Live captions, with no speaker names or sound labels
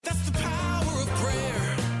the power of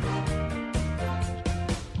prayer.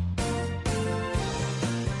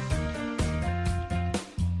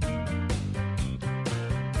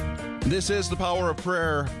 This is the Power of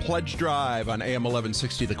Prayer Pledge Drive on AM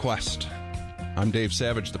 1160 The Quest. I'm Dave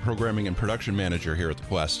Savage, the programming and production manager here at The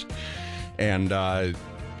Quest. And I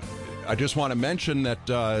just want to mention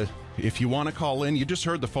that if you want to call in, you just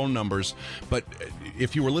heard the phone numbers, but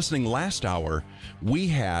if you were listening last hour, we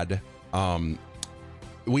had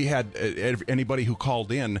anybody who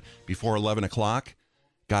called in before 11 o'clock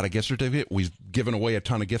got a gift certificate. We've given away a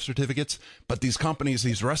ton of gift certificates, but these companies,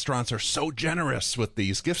 these restaurants are so generous with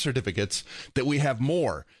these gift certificates that we have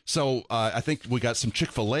more. So I think we got some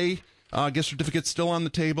Chick-fil-A gift certificates still on the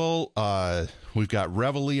table. We've got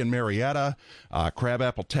Reveille in Marietta,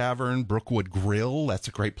 Crabapple Tavern, Brookwood Grill. That's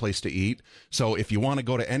a great place to eat. So if you want to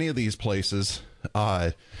go to any of these places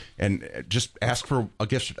and just ask for a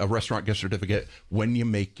restaurant gift certificate when you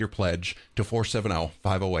make your pledge to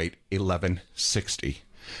 470-508-1160.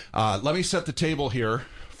 Let me set the table here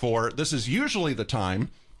for, this is usually the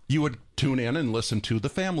time you would tune in and listen to the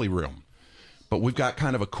Family Room. But we've got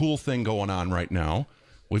kind of a cool thing going on right now.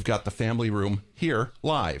 We've got the Family Room here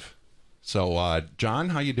live. So, John,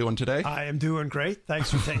 how you doing today? I am doing great.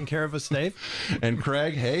 Thanks for taking care of us, Dave. And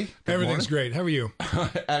Craig, hey. Everything's great. How are you?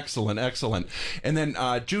 Excellent, excellent. And then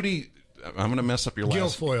Judy, I'm going to mess up your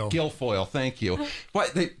last. Guilfoil, thank you.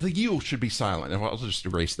 But the U should be silent. I'll just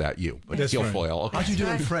erase that U. But That's Guilfoil. Okay. How'd you do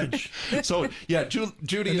in French? So, yeah,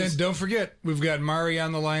 Judy And is... then don't forget, we've got Mari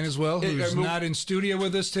on the line as well, who's not in studio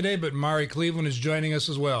with us today, but Mari Cleveland is joining us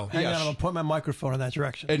as well. Hang on, I'm going to point my microphone in that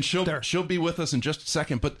direction. And she'll be with us in just a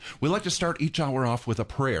second. But we like to start each hour off with a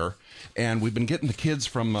prayer. And we've been getting the kids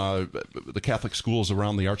from the Catholic schools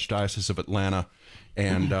around the Archdiocese of Atlanta.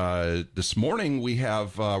 And this morning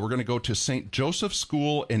we're going to go to St. Joseph's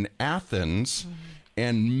School in Athens.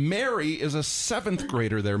 And Mary is a 7th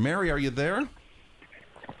grader there. Mary, are you there?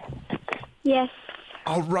 Yes.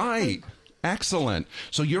 All right. Excellent.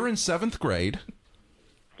 So you're in 7th grade.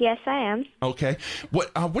 Yes, I am. Okay.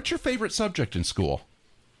 What's your favorite subject in school?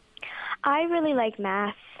 I really like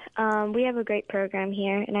math. We have a great program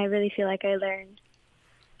here, and I really feel like I learn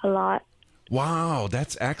a lot. Wow,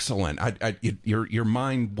 that's excellent. Your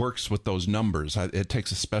mind works with those numbers. It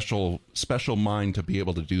takes a special mind to be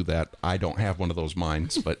able to do that. I don't have one of those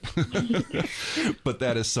minds, but but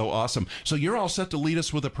that is so awesome. So you're all set to lead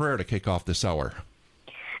us with a prayer to kick off this hour.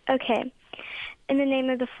 Okay. In the name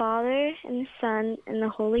of the Father, and the Son, and the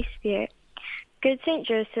Holy Spirit. Good St.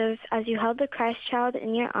 Joseph, as you held the Christ child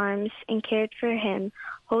in your arms and cared for him,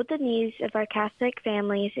 hold the needs of our Catholic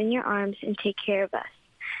families in your arms and take care of us.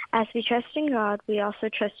 As we trust in God, we also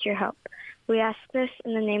trust your help. We ask this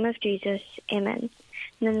in the name of Jesus. Amen.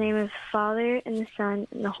 In the name of the Father, and the Son,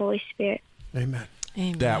 and the Holy Spirit. Amen.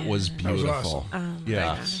 Amen. That was beautiful. That was awesome.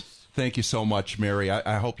 Yes. Thank you so much, Mary.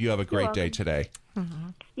 I hope you have a great day today. Mm-hmm.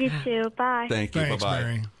 You too. Bye. Thank you. Thanks, Bye-bye.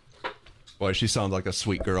 Mary. Boy, she sounds like a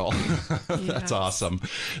sweet girl. That's Yes. awesome.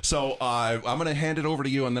 So I'm going to hand it over to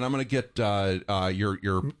you, and then I'm going to get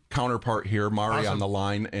your counterpart here, Mari, on the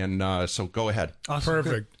line. And so go ahead. Awesome.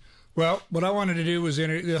 Perfect. Good. Well, what I wanted to do was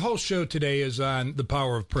the whole show today is on the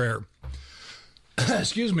power of prayer.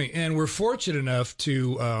 Excuse me. And we're fortunate enough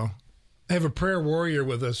to have a prayer warrior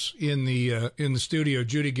with us in the studio,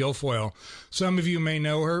 Judy Guilfoil. Some of you may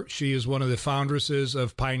know her. She is one of the foundresses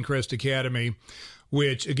of Pinecrest Academy,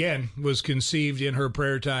 which, again, was conceived in her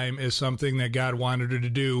prayer time as something that God wanted her to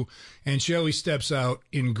do. And she always steps out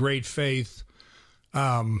in great faith,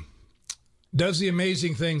 does the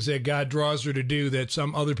amazing things that God draws her to do that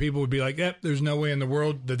some other people would be like, there's no way in the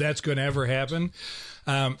world that that's going to ever happen.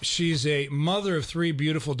 She's a mother of 3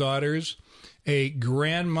 beautiful daughters, a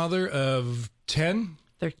grandmother of 10?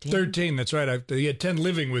 13, that's right. You had 10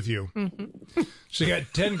 living with you. Mm-hmm. She got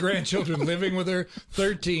 10 grandchildren living with her,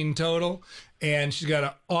 13 total. And she's got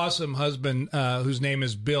an awesome husband whose name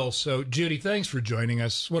is Bill. So, Judy, thanks for joining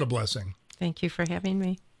us. What a blessing. Thank you for having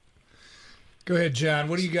me. Go ahead, John.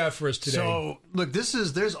 What do you got for us today? So, look,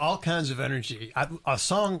 there's all kinds of energy. A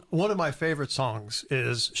song, one of my favorite songs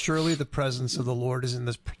is Surely the Presence of the Lord is in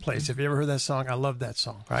this place. Have you ever heard that song? I love that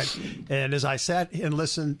song, right? And as I sat and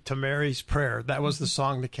listened to Mary's prayer, that was the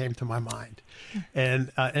song that came to my mind.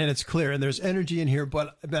 And it's clear, and there's energy in here,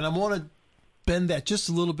 but I want to bend that just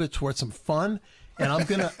a little bit towards some fun, and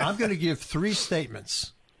I'm gonna give 3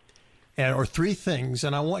 statements or 3 things,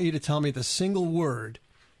 and I want you to tell me the single word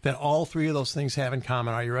that all 3 of those things have in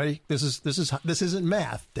common. Are you ready? This isn't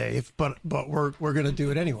math, Dave, but we're going to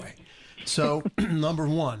do it anyway. So, number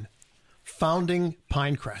 1, founding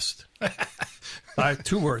Pinecrest. All right,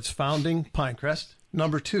 2 words, founding Pinecrest.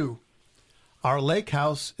 Number 2, Our lake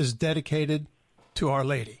house is dedicated to Our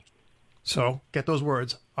Lady. So get those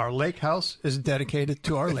words. Our lake house is dedicated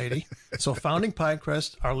to Our Lady. So Founding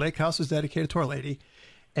Pinecrest, our lake house is dedicated to Our Lady,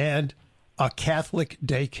 and a Catholic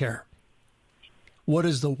daycare. What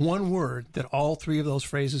is the one word that all three of those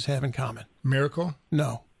phrases have in common? Miracle?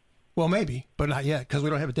 No. Well, maybe, but not yet, because we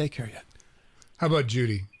don't have a daycare yet. How about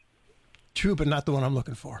Judy? True, but not the one I'm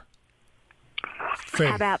looking for. Faith.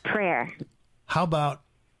 How about prayer? How about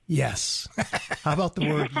yes? How about the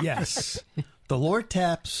word yes? The Lord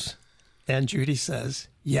taps, and Judy says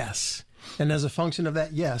yes. And as a function of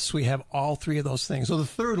that yes, we have all three of those things. So the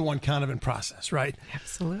third one kind of in process, right?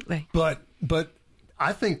 Absolutely. But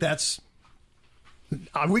I think that's,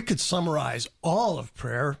 we could summarize all of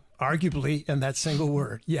prayer, arguably, in that single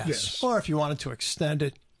word, yes. Or if you wanted to extend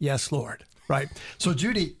it, yes, Lord, right? So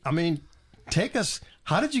Judy, I mean, take us,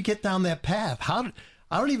 how did you get down that path?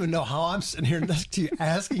 I don't even know how I'm sitting here next to you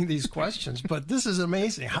asking these questions, but this is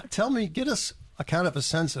amazing. Tell me, get us a kind of a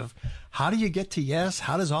sense of how do you get to yes?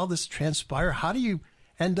 How does all this transpire? How do you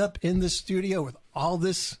end up in this studio with all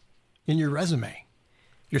this in your resume,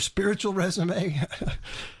 your spiritual resume?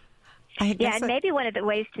 Yeah, and maybe one of the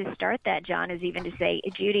ways to start that, John, is even to say,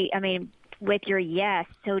 Judy, I mean, with your yes,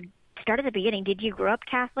 so start at the beginning. Did you grow up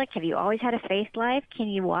Catholic? Have you always had a faith life? Can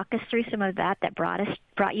you walk us through some of that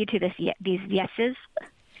brought you to these yeses?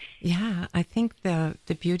 Yeah, I think the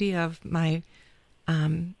beauty of my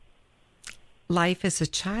life as a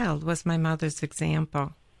child was my mother's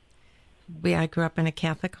example. I grew up in a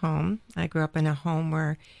Catholic home. I grew up in a home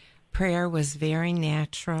where prayer was very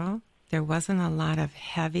natural. There wasn't a lot of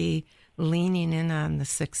heavy leaning in on the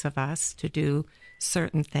six of us to do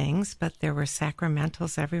certain things, but there were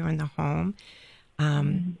sacramentals everywhere in the home.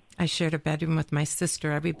 I shared a bedroom with my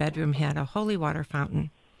sister. Every bedroom had a holy water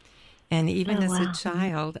fountain. And even as a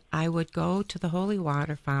child, I would go to the holy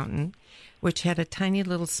water fountain, which had a tiny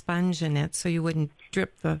little sponge in it so you wouldn't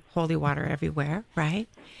drip the holy water everywhere, right?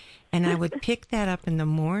 And I would pick that up in the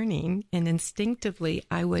morning, and instinctively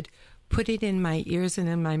I would put it in my ears and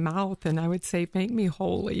in my mouth, and I would say, make me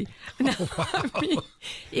holy. I mean,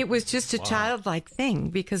 it was just a childlike thing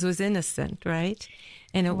because it was innocent, right?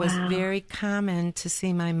 And it was very common to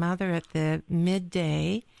see my mother at the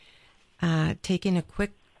midday taking a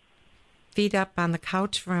quick feet up on the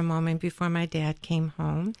couch for a moment before my dad came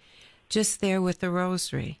home, just there with the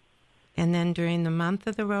rosary. And then during the month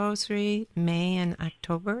of the rosary, May and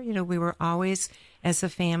October, we were always, as a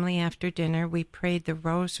family after dinner, we prayed the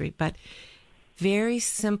rosary, but very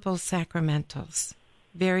simple sacramentals,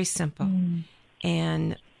 very simple.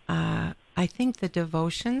 And I think the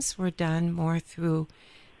devotions were done more through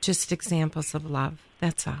just examples of love.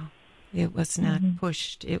 That's all. It was not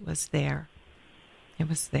pushed. It was there. It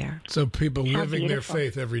was there. So people living their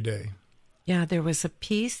faith every day. Yeah, there was a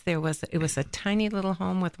peace. It was a tiny little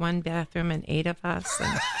home with one bathroom and 8 of us.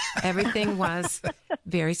 And everything was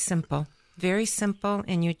very simple,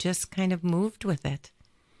 and you just kind of moved with it,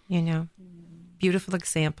 Beautiful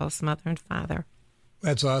examples, mother and father.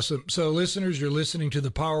 That's awesome. So, listeners, you're listening to The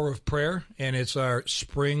Power of Prayer, and it's our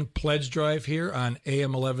spring pledge drive here on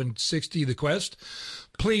AM 1160 The Quest.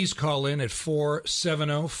 Please call in at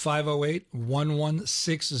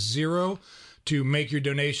 470-508-1160 to make your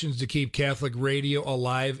donations to keep Catholic radio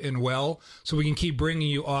alive and well, so we can keep bringing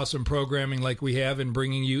you awesome programming like we have and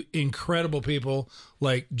bringing you incredible people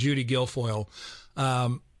like Judy Guilfoil.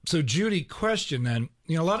 So, Judy, question then.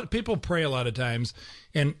 A lot of people pray a lot of times,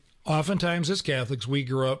 and oftentimes as Catholics, we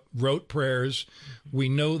grew up, wrote prayers, we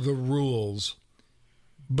know the rules,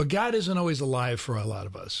 but God isn't always alive for a lot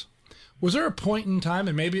of us. Was there a point in time,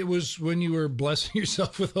 and maybe it was when you were blessing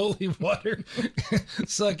yourself with holy water,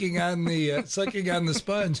 sucking on the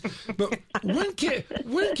sponge, but when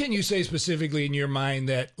can you say specifically in your mind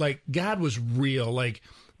that like God was real, like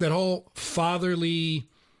that whole fatherly,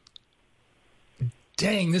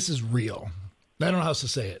 dang, this is real? I don't know how else to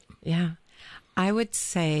say it. Yeah. I would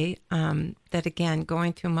say that, again,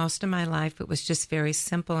 going through most of my life, it was just very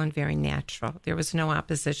simple and very natural. There was no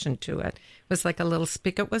opposition to it. It was like a little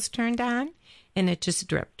spigot was turned on, and it just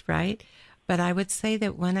dripped, right? But I would say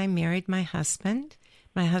that when I married my husband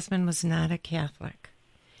was not a Catholic.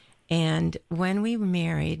 And when we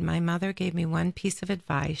married, my mother gave me one piece of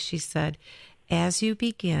advice. She said, as you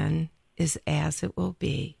begin is as it will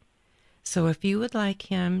be. So if you would like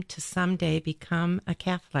him to someday become a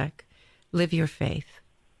Catholic, live your faith,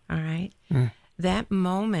 all right? That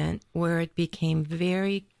moment where it became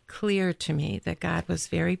very clear to me that God was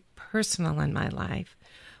very personal in my life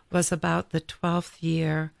was about the 12th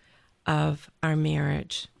year of our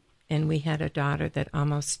marriage. And we had a daughter that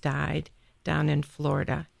almost died down in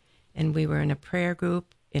Florida. And we were in a prayer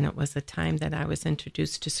group and it was a time that I was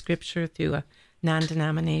introduced to Scripture through a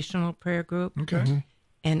non-denominational prayer group. Okay. Mm-hmm.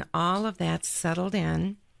 And all of that settled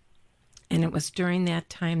in. And it was during that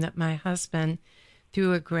time that my husband,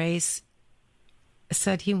 through a grace,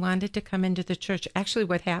 said he wanted to come into the church. Actually,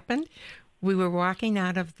 what happened, we were walking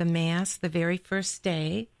out of the Mass the very first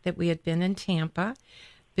day that we had been in Tampa.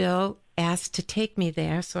 Bill asked to take me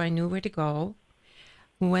there, so I knew where to go.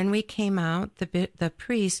 When we came out, the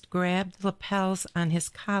priest grabbed the lapels on his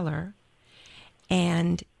collar,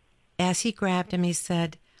 and as he grabbed him, he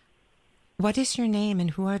said, "What is your name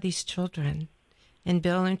and who are these children?" And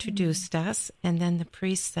Bill introduced us, and then the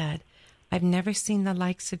priest said, "I've never seen the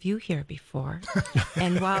likes of you here before."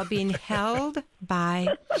 And while being held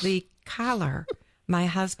by the collar, my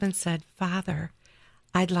husband said, "Father,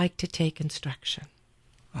 I'd like to take instruction."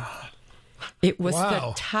 It was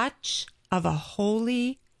the touch of a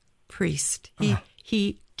holy priest.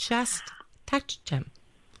 He just touched him.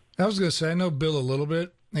 I was going to say, I know Bill a little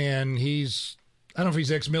bit, and I don't know if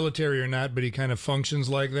he's ex-military or not, but he kind of functions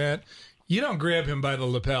like that. You don't grab him by the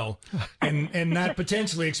lapel and not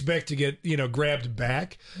potentially expect to get, grabbed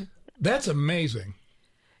back. That's amazing.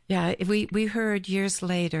 Yeah, we heard years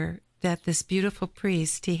later that this beautiful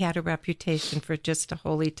priest, he had a reputation for just a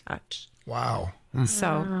holy touch. Wow.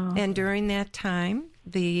 So, and during that time,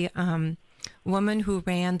 the woman who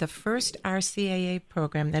ran the first RCAA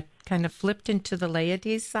program that kind of flipped into the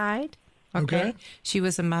laity side, okay? She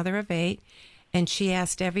was a mother of 8, and she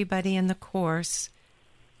asked everybody in the course,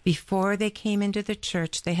 before they came into the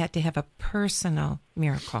church, they had to have a personal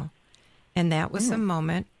miracle. And that was a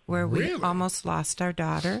moment where we almost lost our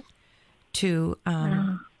daughter to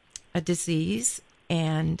a disease.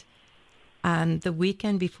 And on the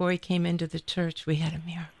weekend before he came into the church, we had a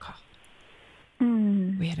miracle.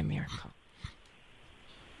 We had a miracle.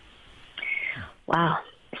 Wow.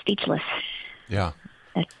 Speechless. Yeah.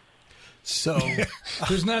 So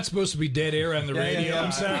there's not supposed to be dead air on the radio.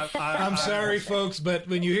 Yeah. I'm sorry, folks, but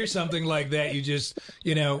when you hear something like that, you just,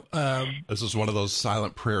 this is one of those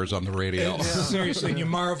silent prayers on the radio. Seriously, and you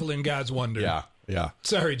marvel in God's wonder. Yeah.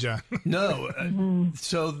 Sorry, John. No.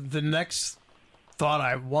 So the next thought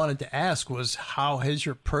I wanted to ask was, how has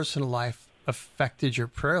your personal life affected your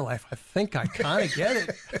prayer life? I think I kind of get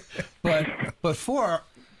it, but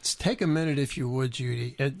take a minute, if you would,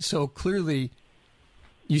 Judy. And so clearly,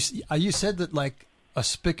 you said that like a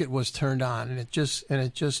spigot was turned on and it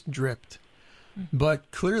just dripped, but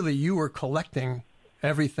clearly you were collecting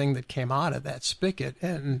everything that came out of that spigot,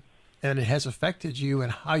 and it has affected you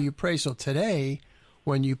and how you pray. So today,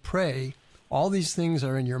 when you pray, all these things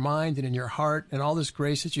are in your mind and in your heart, and all this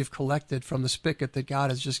grace that you've collected from the spigot that God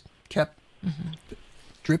has just kept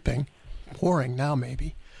dripping, pouring now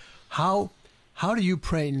maybe. How do you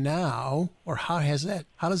pray now, or how does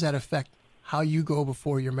that affect how you go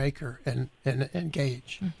before your Maker and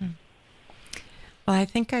engage? Well, I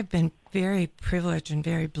think I've been very privileged and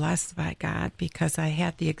very blessed by God because I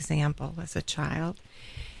had the example as a child.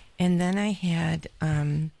 And then I had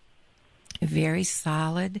very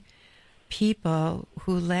solid people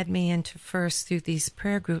who led me into first through these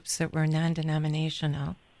prayer groups that were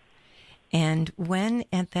non-denominational. And when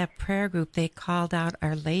at that prayer group they called out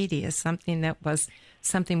Our Lady as something that was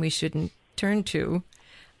something we shouldn't turn to,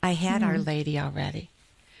 I had Our Lady already.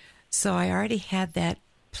 So I already had that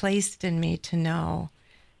placed in me to know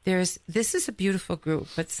this is a beautiful group,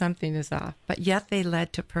 but something is off. But yet they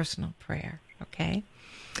led to personal prayer, okay?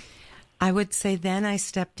 I would say then I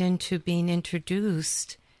stepped into being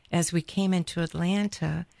introduced as we came into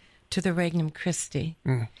Atlanta to the Regnum Christi.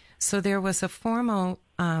 So there was a formal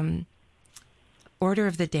order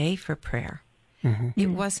of the day for prayer. It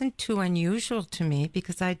wasn't too unusual to me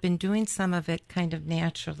because I'd been doing some of it kind of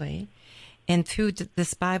naturally. And through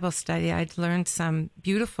this Bible study, I'd learned some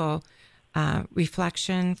beautiful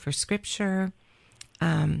reflection for Scripture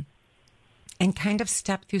and kind of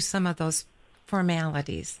stepped through some of those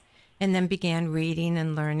formalities and then began reading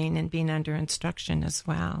and learning and being under instruction as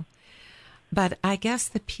well. But I guess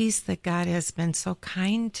the piece that God has been so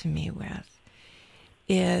kind to me with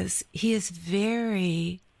is He is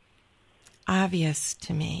very obvious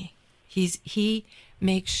to me. He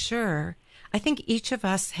makes sure. I think each of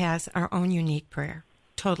us has our own unique prayer.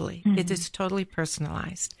 Totally. It is totally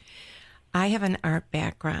personalized. I have an art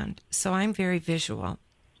background, so I'm very visual.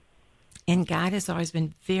 And God has always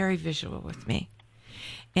been very visual with me.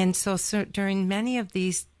 And so during many of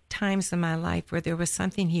these times in my life where there was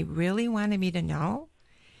something He really wanted me to know,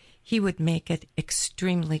 He would make it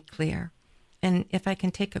extremely clear. And if I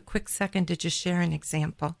can take a quick second to just share an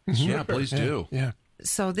example. Yeah, please do. Yeah.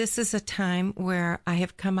 So this is a time where I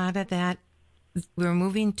have come out of that. We're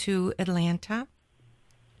moving to Atlanta,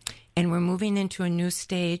 And we're moving into a new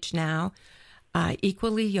stage now,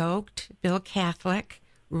 equally yoked, Bill Catholic,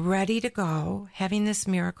 ready to go, having this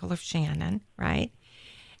miracle of Shannon, right?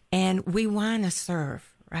 And we want to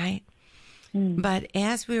serve, right? But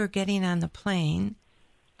as we were getting on the plane,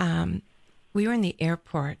 we were in the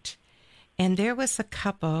airport, and there was a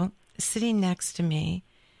couple sitting next to me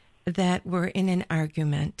that were in an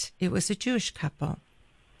argument. It was a Jewish couple,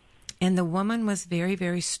 and the woman was very,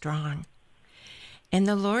 very strong. And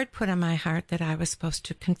the Lord put on my heart that I was supposed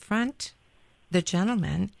to confront the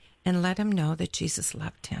gentleman and let him know that Jesus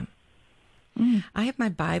loved him. I have my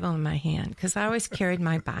Bible in my hand because I always carried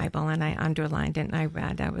my Bible, and I underlined it and I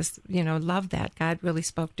read. I was, loved that. God really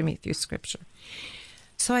spoke to me through Scripture.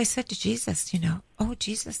 So I said to Jesus, oh,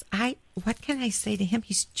 Jesus, what can I say to him?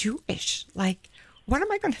 He's Jewish. Like, what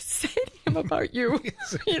am I going to say to him about you?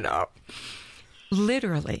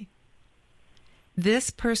 Literally,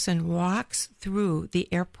 this person walks through the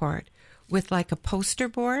airport with like a poster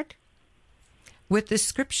board with the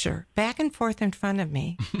scripture back and forth in front of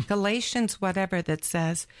me, Galatians whatever, that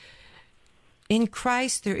says, in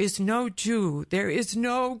Christ there is no Jew, there is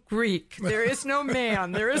no Greek, there is no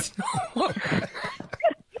man, there is no woman.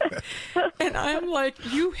 And I'm like,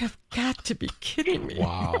 you have got to be kidding me.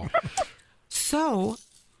 Wow. So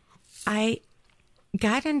I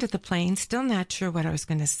got into the plane, still not sure what I was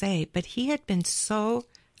going to say, but he had been so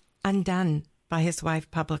undone by his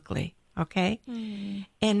wife publicly. Okay?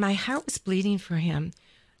 And my heart was bleeding for him.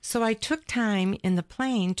 So I took time in the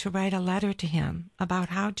plane to write a letter to him about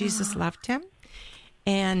how Jesus loved him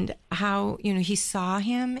and how, he saw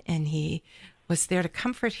him and he was there to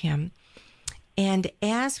comfort him. And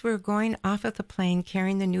as we're going off of the plane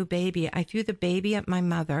carrying the new baby, I threw the baby at my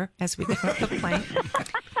mother as we got off the plane.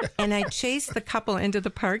 And I chased the couple into the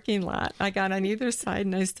parking lot. I got on either side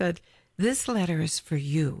and I said, this letter is for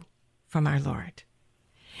you from our Lord.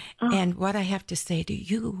 And what I have to say to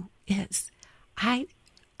you is, I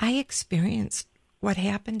experienced what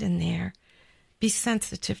happened in there. Be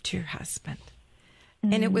sensitive to your husband.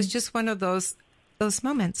 And it was just one of those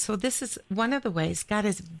moments. So this is one of the ways God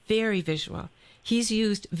is very visual. He's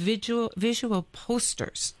used visual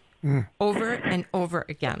posters over and over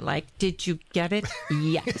again. Like, did you get it?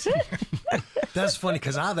 Yes. That's funny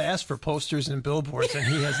because I've asked for posters and billboards and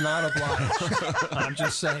he has not obliged. I'm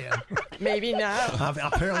just saying. Maybe now.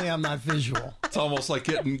 Apparently I'm not visual. It's almost like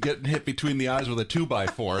getting hit between the eyes with a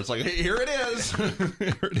 2x4. It's like, hey, here it is.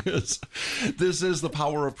 Here it is. This is the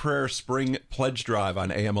Power of Prayer Spring Pledge Drive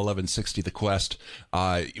on AM 1160 The Quest.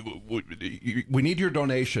 We need your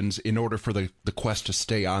donations in order for the Quest to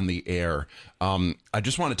stay on the air. I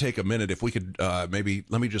just want to take a minute. If we could maybe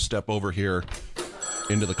let me just step over here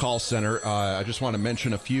into the call center. I just want to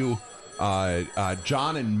mention a few.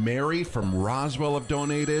 John and Mary from Roswell have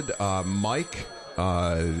donated. Mike,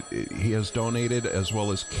 he has donated, as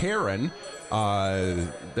well as Karen.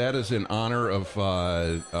 That is in honor of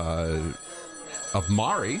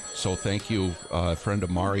Mari. So thank you, friend of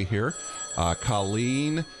Mari here.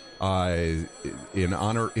 Colleen, in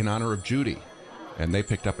honor of Judy. And they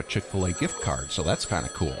picked up a Chick-fil-A gift card, so that's kind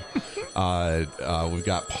of cool. We've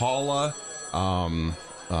got Paula from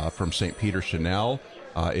St. Peter Chanel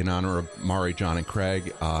in honor of Mari, John, and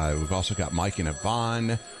Craig. We've also got Mike and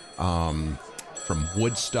Yvonne from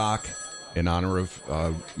Woodstock in honor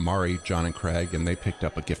of Mari, John, and Craig, and they picked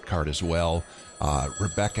up a gift card as well.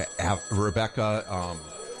 Rebecca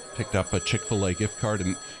picked up a Chick-fil-A gift card,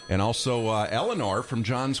 and also Eleanor from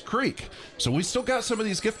Johns Creek. So we still got some of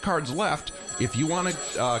these gift cards left. If you want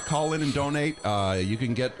to call in and donate, you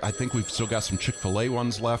can get, I think we've still got some Chick-fil-A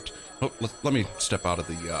ones left. Oh, let me step out of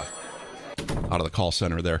the call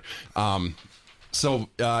center there. So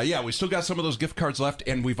we still got some of those gift cards left,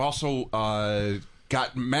 and we've also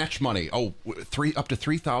got match money. Up to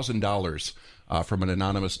 $3,000 from an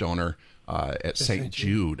anonymous donor at St.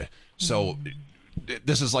 Jude. So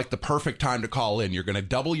this is like the perfect time to call in. You're going to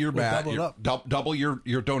double your double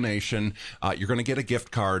your donation. You're going to get a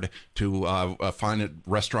gift card to find a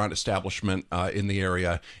restaurant establishment in the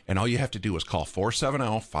area, and all you have to do is call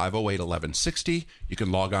 470-508-1160. You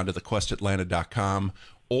can log on to thequestatlanta.com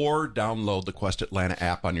or download the Quest Atlanta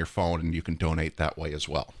app on your phone, and you can donate that way as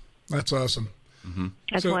well. That's awesome. Mm-hmm.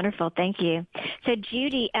 That's wonderful. Thank you. So,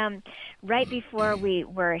 Judy, right before we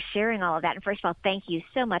were sharing all of that, and first of all, thank you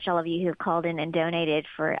so much, all of you who have called in and donated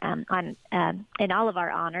for in all of our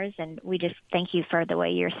honors, and we just thank you for the way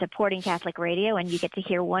you're supporting Catholic radio, and you get to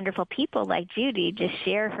hear wonderful people like Judy just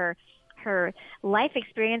share her life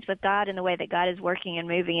experience with God and the way that God is working and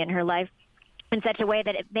moving in her life. in such a way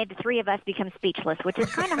that it made the three of us become speechless, which is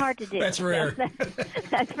kind of hard to do. That's rare.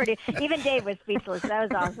 That's pretty. Even Dave was speechless. That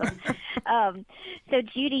was awesome. So,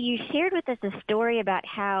 Judy, you shared with us a story about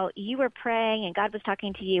how you were praying and God was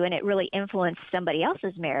talking to you, and it really influenced somebody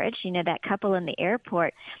else's marriage. You know, that couple in the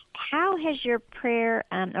airport. How has your prayer,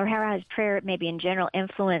 or how has prayer, maybe in general,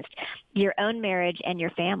 influenced your own marriage and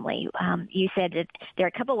your family? You said that there are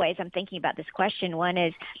a couple ways I'm thinking about this question. One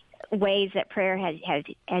is ways that prayer has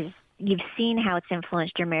you've seen how it's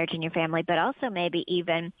influenced your marriage and your family, but also maybe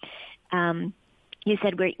even you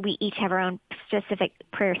said we each have our own specific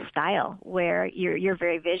prayer style where you're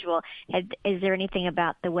very visual. Is there anything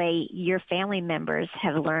about the way your family members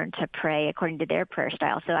have learned to pray according to their prayer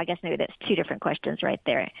style? So I guess maybe that's two different questions right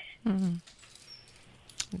there. Mm-hmm.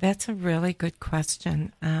 That's a really good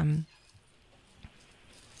question.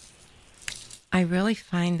 I really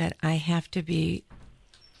find that I have to be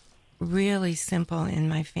really simple in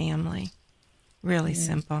my family, really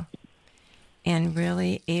simple, and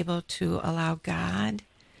really able to allow God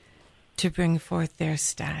to bring forth their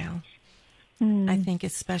style. I think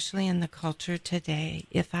especially in the culture today,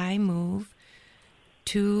 if I move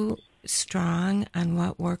too strong on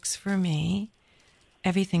what works for me,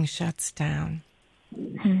 everything shuts down.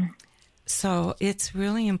 So it's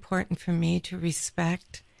really important for me to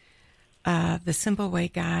respect the simple way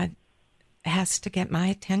God has to get my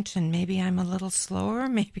attention. Maybe I'm a little slower.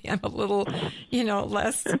 Maybe I'm a little,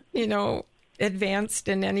 less, advanced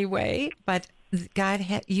in any way. But God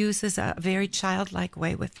uses a very childlike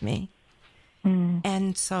way with me.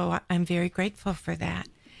 And so I'm very grateful for that.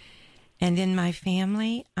 And in my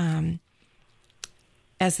family,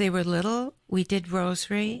 as they were little, we did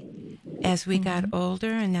rosary. As we got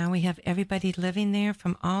older, and now we have everybody living there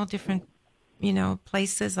from all different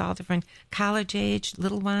places, all different college age,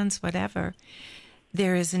 little ones, whatever.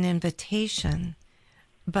 There is an invitation,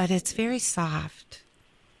 but it's very soft.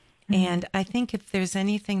 And I think if there's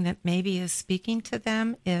anything that maybe is speaking to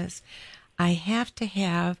them is I have to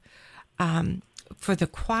have, for the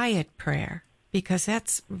quiet prayer, because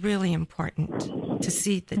that's really important to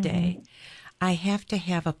see the day, I have to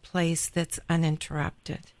have a place that's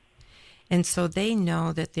uninterrupted. And so they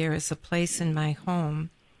know that there is a place in my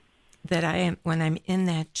home that I am, when I'm in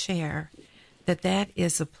that chair, that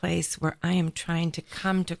is a place where I am trying to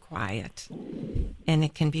come to quiet, and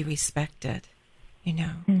it can be respected,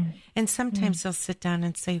 And sometimes they'll sit down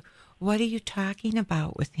and say, "What are you talking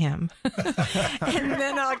about with him?" And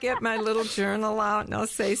then I'll get my little journal out and I'll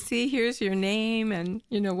say, "See, here's your name," and,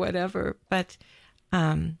 whatever. But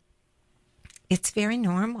it's very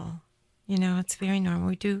normal. It's very normal.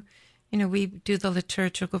 We do the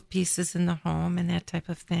liturgical pieces in the home and that type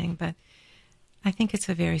of thing, but I think it's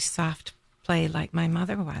a very soft play like my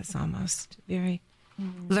mother was almost, very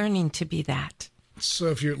learning to be that. So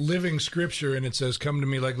if you're living scripture and it says, "Come to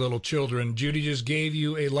me like little children," Judy just gave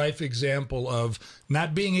you a life example of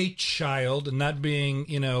not being a child and not being,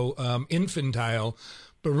 infantile,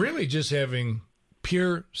 but really just having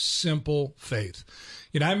pure, simple faith.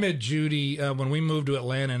 I met Judy when we moved to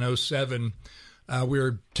Atlanta in 2007. We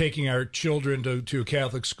were taking our children to a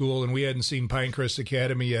Catholic school, and we hadn't seen Pinecrest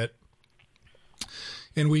Academy yet.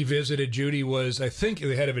 And we visited. Judy was, I think,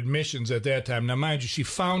 the head of admissions at that time. Now, mind you, she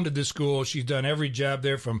founded the school. She's done every job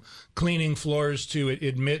there from cleaning floors to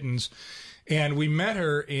admittance. And we met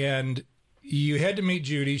her, and you had to meet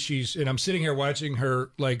Judy. And I'm sitting here watching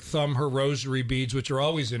her, thumb her rosary beads, which are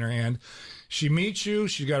always in her hand. She meets you.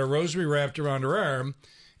 She's got a rosary wrapped around her arm.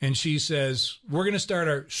 And she says, "We're going to start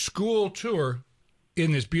our school tour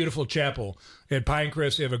in this beautiful chapel at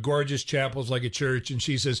Pinecrest." They have a gorgeous chapel, it's like a church. And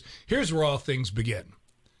she says, "Here's where all things begin."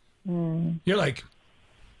 You're like,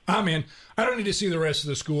 "I'm in. I don't need to see the rest of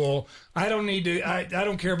the school. I don't need to. I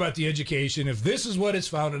don't care about the education. If this is what it's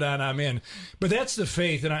founded on, I'm in." But that's the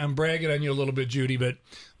faith, and I'm bragging on you a little bit, Judy, but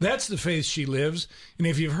that's the faith she lives. And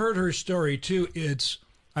if you've heard her story too, it's,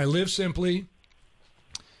 I live simply,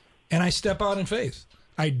 and I step out in faith.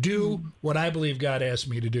 I do what I believe God asked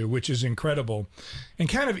me to do, which is incredible. And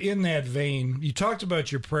kind of in that vein, you talked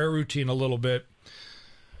about your prayer routine a little bit.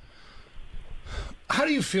 How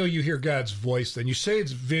do you feel you hear God's voice then? You say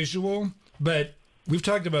it's visual, but we've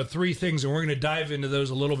talked about three things, and we're going to dive into those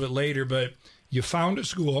a little bit later. But you found a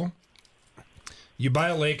school, you buy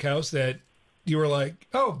a lake house that you were like,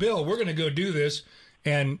 "Oh, Bill, we're going to go do this."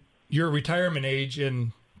 And you're retirement age,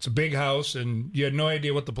 and it's a big house, and you had no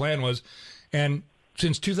idea what the plan was. And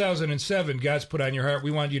since 2007, God's put on your heart,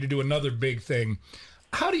 we want you to do another big thing.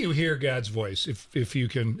 How do you hear God's voice, if you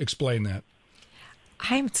can explain that?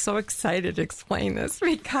 I'm so excited to explain this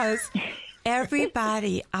because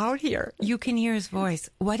everybody out here, you can hear his voice.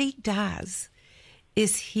 What he does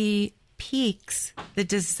is he peaks, the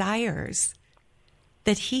desires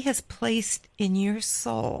that he has placed in your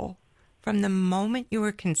soul from the moment you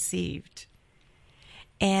were conceived.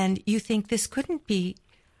 And you think this couldn't be,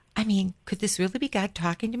 could this really be God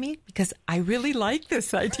talking to me? Because I really like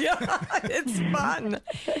this idea. It's fun.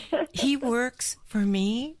 He works for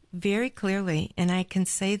me very clearly, and I can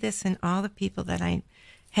say this in all the people that I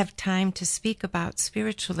have time to speak about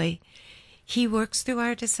spiritually. He works through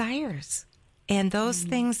our desires. And those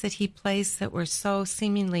things that he placed that were so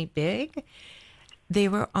seemingly big, they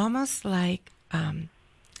were almost like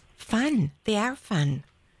fun. They are fun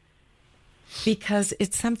because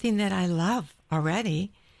it's something that I love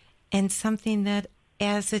already, and something that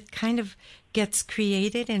as it kind of gets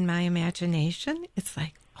created in my imagination, it's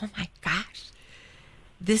like, oh my gosh,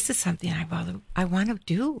 this is something I want to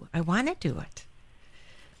do. I want to do it.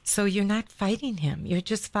 So you're not fighting him. You're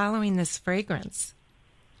just following this fragrance.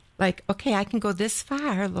 Like, okay, I can go this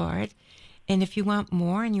far, Lord, and if you want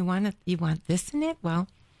more and you want this in it, well,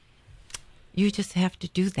 you just have to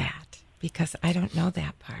do that because I don't know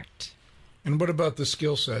that part. And what about the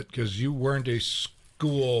skill set? Because you weren't a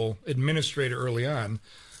school administrator early on.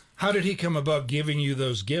 How did he come about giving you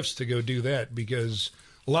those gifts to go do that? Because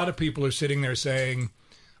a lot of people are sitting there saying,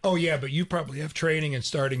 oh, yeah, but you probably have training in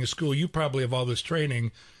starting a school. You probably have all this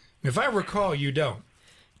training. And if I recall, you don't.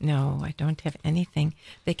 No, I don't have anything.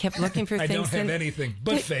 They kept looking for things. I don't have anything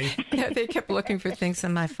but faith. They kept looking for things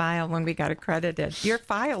in my file when we got accredited. Your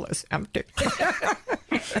file is empty.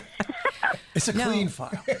 It's a clean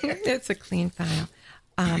file. It's a clean file.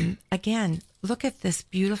 Again, look at this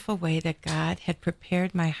beautiful way that God had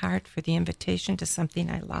prepared my heart for the invitation to something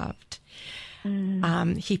I loved.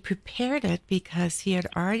 He prepared it because he had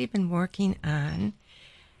already been working on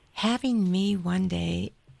having me one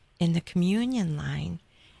day in the communion line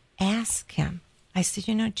ask him. I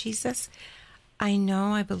said, Jesus, I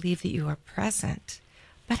know I believe that you are present,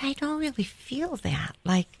 but I don't really feel that,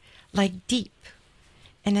 like deep.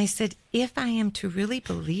 And I said, if I am to really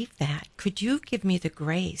believe that, could you give me the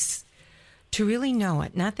grace to really know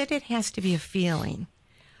it? Not that it has to be a feeling,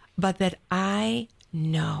 but that I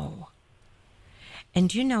know.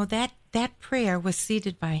 And that prayer was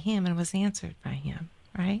seated by him and was answered by him,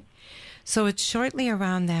 right? So it's shortly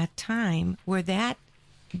around that time where that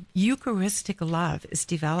Eucharistic love is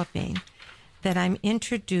developing that I'm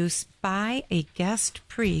introduced by a guest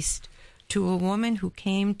priest to a woman who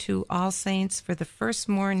came to All Saints for the first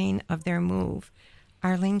morning of their move,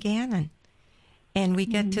 Arlene Gannon. And we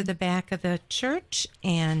get to the back of the church,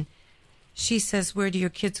 and she says, where do your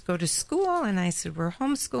kids go to school? And I said, we're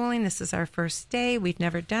homeschooling. This is our first day. We've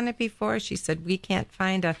never done it before. She said, we can't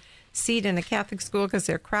find a seat in a Catholic school because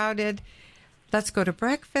they're crowded. Let's go to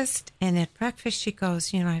breakfast. And at breakfast, she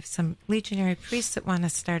goes, I have some legionary priests that want to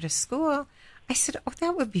start a school. I said, oh,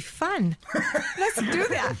 that would be fun. Let's do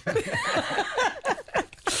that.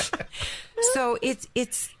 So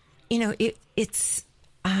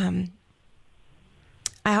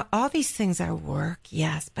all these things are work,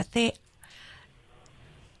 yes, but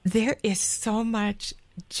there is so much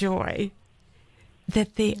joy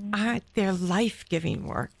that they're life-giving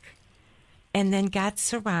work. And then God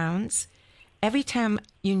surrounds. Every time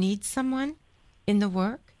you need someone in the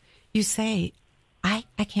work, you say, I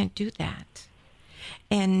can't do that.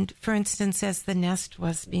 And for instance, as the nest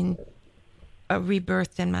was being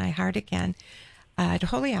rebirthed in my heart again, at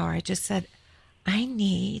Holy Hour, I just said, I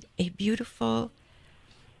need a beautiful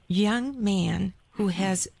young man who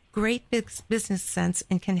has great business sense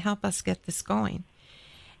and can help us get this going.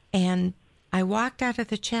 And I walked out of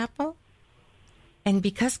the chapel, and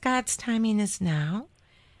because God's timing is now,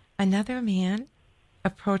 another man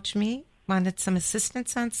approached me, wanted some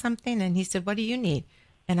assistance on something, and he said, what do you need?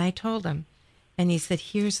 And I told him, and he said,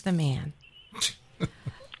 here's the man.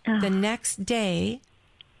 The next day,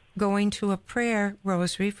 going to a prayer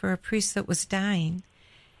rosary for a priest that was dying,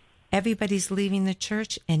 everybody's leaving the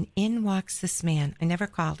church, and in walks this man. I never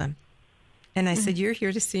called him. And I said, you're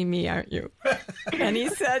here to see me, aren't you? And he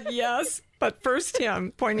said, yes, but first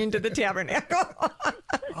him, pointing to the tabernacle.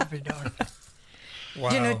 I'll be darned.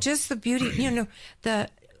 Wow. Just the beauty, the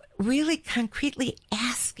really concretely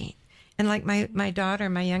asking. And like my daughter,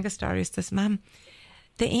 my youngest daughter, says, Mom,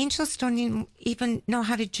 the angels don't even know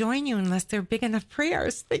how to join you unless they're big enough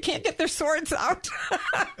prayers. They can't get their swords out.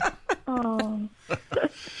 Oh.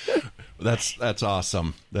 That's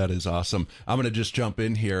awesome. That is awesome. I'm going to just jump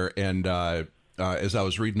in here, and as I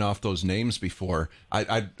was reading off those names before,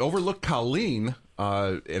 I overlooked Colleen,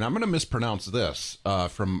 and I'm going to mispronounce this,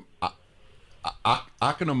 from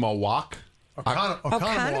Akanamawak.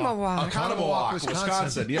 Oconomowoc,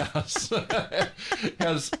 Wisconsin, yes,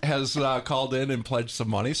 has called in and pledged some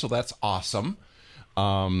money, so that's awesome.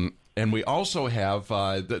 And we also have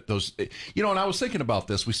those, and I was thinking about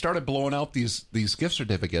this. We started blowing out these gift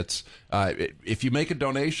certificates. If you make a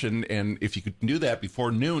donation, and if you could do that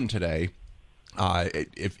before noon today,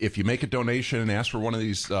 if you make a donation and ask for one of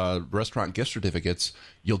these restaurant gift certificates,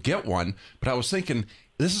 you'll get one. But I was thinking,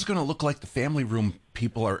 this is going to look like the family room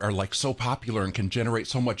people are like so popular and can generate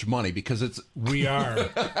so much money because we are.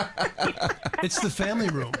 It's the family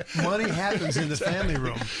room. Money happens in the family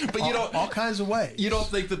room. But all kinds of ways. You don't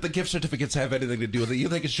think that the gift certificates have anything to do with it. You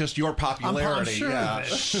think it's just your popularity. I'm sure of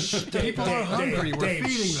it. People are hungry. We're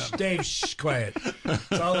feeding them. Dave, shh, quiet.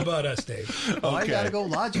 It's all about us, Dave. Well, I got to go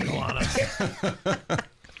logical on us.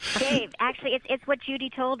 Dave, actually, it's what Judy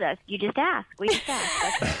told us. You just ask. We just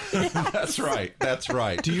ask. That's right. That's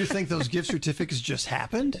right. Do you think those gift certificates just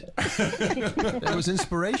happened? It was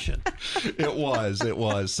inspiration. It was.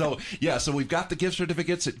 So we've got the gift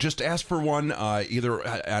certificates. Just ask for one, either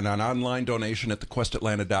an online donation at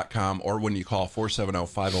thequestatlanta.com or when you call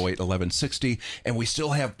 470-508-1160. And we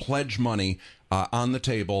still have pledge money on the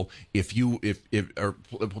table. Or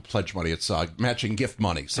pledge money, it's matching gift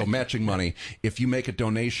money. So matching money, if you make a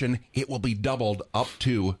donation, it will be doubled up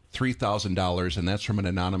to $3,000, and that's from an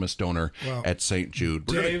anonymous donor at St. Jude.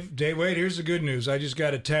 Dave, wait, here's the good news. I just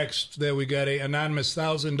got a text that we got an anonymous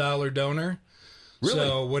 $1,000 donor. Really?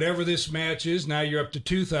 So whatever this match is, now you're up to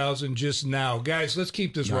 $2,000 just now. Guys, let's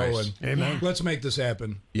keep this rolling. Amen. Let's make this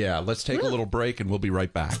happen. Yeah, let's take a little break, and we'll be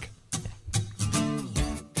right back.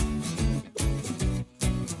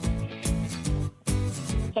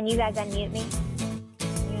 Can you guys unmute me?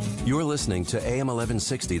 You're listening to AM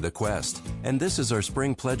 1160 The Quest, and this is our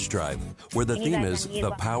Spring Pledge Drive, where the theme is the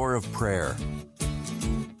power of prayer.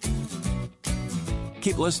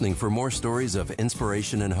 Keep listening for more stories of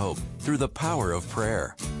inspiration and hope through the power of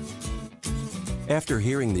prayer. After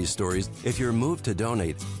hearing these stories, if you're moved to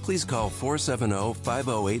donate, please call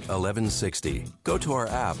 470-508-1160. Go to our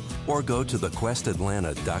app or go to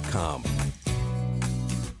thequestatlanta.com.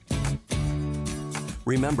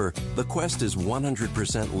 Remember, The Quest is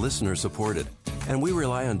 100% listener supported, and we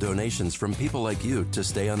rely on donations from people like you to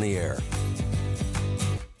stay on the air.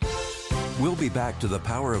 We'll be back to the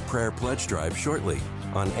Power of Prayer Pledge Drive shortly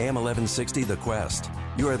on AM 1160 The Quest,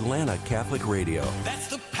 your Atlanta Catholic radio. That's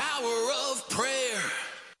the power of prayer.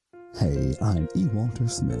 Hey, I'm E. Walter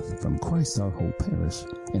Smith from Christ Our Hope Parish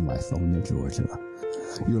in Lithonia, Georgia.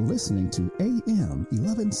 You're listening to AM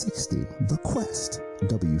 1160 The Quest,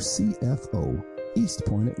 WCFO, East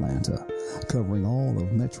Point, Atlanta, covering all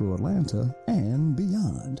of Metro Atlanta and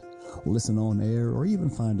beyond. Listen on air or even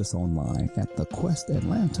find us online at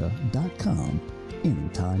thequestatlanta.com any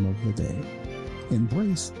time of the day.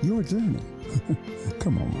 Embrace your journey.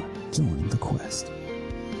 Come on, join the quest.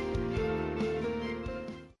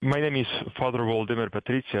 My name is Father Waldemir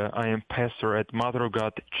Patricia. I am pastor at Mother of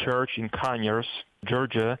God Church in Conyers,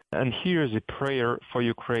 Georgia, and here is a prayer for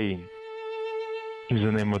Ukraine. In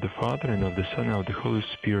the name of the Father, and of the Son, and of the Holy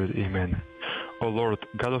Spirit, amen. O Lord,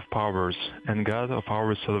 God of powers, and God of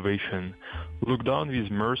our salvation, look down with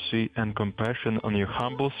mercy and compassion on your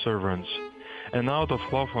humble servants, and out of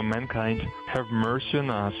love for mankind, have mercy on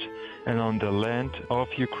us and on the land of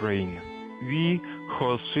Ukraine. We, who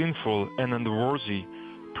are sinful and unworthy,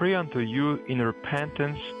 pray unto you in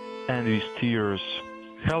repentance and with tears.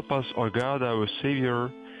 Help us, O God, our Savior,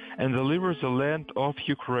 and deliver the land of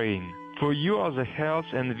Ukraine. For you are the health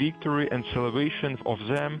and victory and salvation of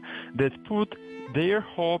them that put their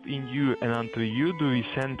hope in you, and unto you do we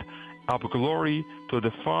send up glory to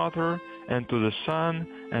the Father, and to the Son,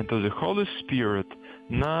 and to the Holy Spirit,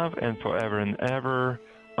 now and forever and ever.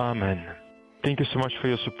 Amen. Thank you so much for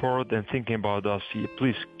your support and thinking about us.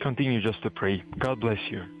 Please continue just to pray. God bless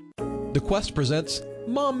you. The Quest presents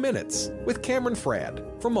Mom Minutes with Cameron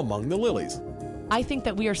Fradd from Among the Lilies. I think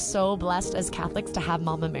that we are so blessed as Catholics to have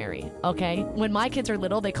Mama Mary, okay? When my kids are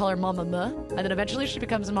little, they call her Mama Ma, and then eventually she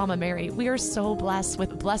becomes Mama Mary. We are so blessed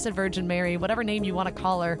with Blessed Virgin Mary, whatever name you want to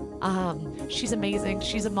call her. She's amazing.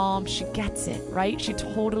 She's a mom. She gets it, right? She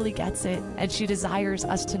totally gets it, and she desires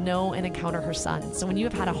us to know and encounter her son. So when you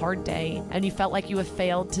have had a hard day and you felt like you have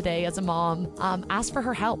failed today as a mom, ask for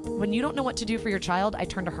her help. When you don't know what to do for your child, I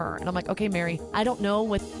turn to her, and I'm like, okay, Mary, I don't know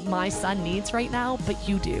what my son needs right now, but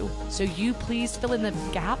you do. So you please fill in the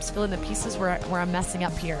gaps, fill in the pieces where I'm messing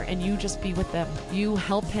up here, and you just be with them. You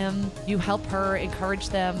help him, you help her, encourage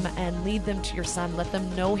them, and lead them to your son. Let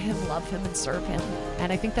them know him, love him, and serve him.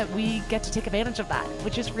 And I think that we get to take advantage of that,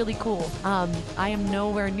 which is really cool. I am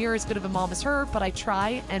nowhere near as good of a mom as her, but I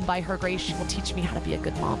try, and by her grace, she will teach me how to be a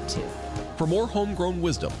good mom too. For more homegrown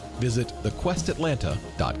wisdom, visit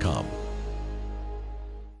thequestatlanta.com.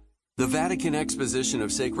 The Vatican Exposition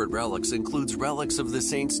of Sacred Relics includes relics of the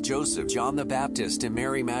saints Joseph, John the Baptist, and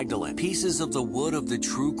Mary Magdalene, pieces of the wood of the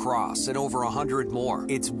true cross, and over 100 more.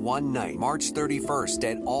 It's one night, March 31st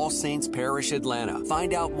at All Saints Parish, Atlanta.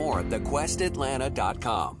 Find out more at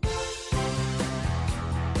thequestatlanta.com.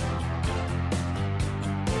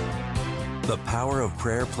 The Power of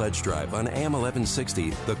Prayer Pledge Drive on AM 1160,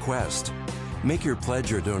 The Quest. Make your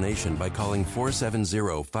pledge or donation by calling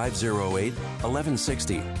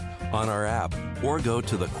 470-508-1160 on our app or go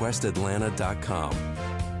to thequestatlanta.com.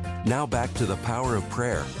 Now back to the Power of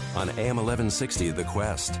Prayer on AM 1160 The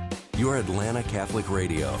Quest, your Atlanta Catholic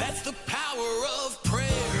radio. That's the power of prayer.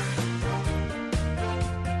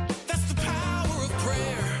 That's the power of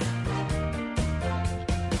prayer.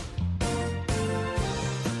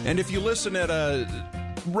 And if you listen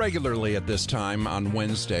regularly at this time on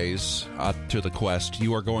Wednesdays to The Quest,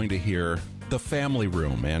 you are going to hear The Family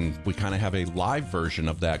Room, and we kind of have a live version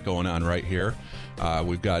of that going on right here.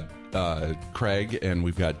 We've got Craig and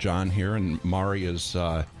we've got John here, and Mari is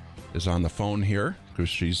on the phone here because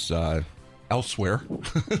she's elsewhere.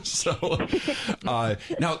 So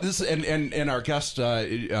now this and our guest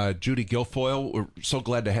Judy Guilfoil, we're so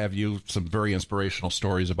glad to have you. Some very inspirational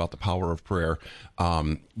stories about the power of prayer.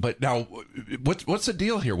 But now, what's the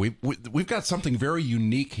deal here? We've got something very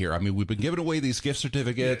unique here. I mean, we've been giving away these gift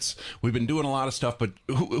certificates. Yeah. We've been doing a lot of stuff. But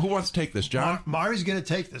who wants to take this, John? Mari's going to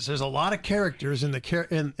take this. There's a lot of characters in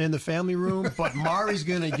the family room, but Mari's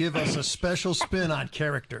going to give us a special spin on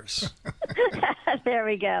characters. There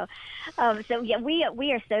we go. So yeah, we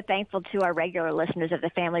are so thankful to our regular listeners of the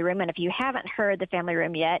Family Room. And if you haven't heard the Family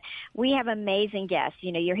Room yet, we have amazing guests.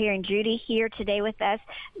 You know, you're hearing Judy here today with us,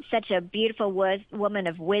 such a beautiful woman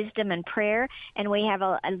of wisdom and prayer. And we have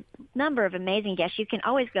a number of amazing guests. You can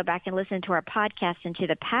always go back and listen to our podcast and to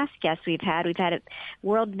the past guests we've had. We've had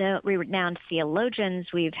world-renowned theologians.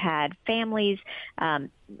 We've had families,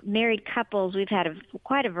 married couples. We've had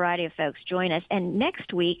quite a variety of folks join us. And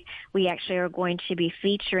next week, we actually are going to be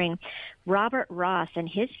featuring Robert Ross and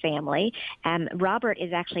his family. Robert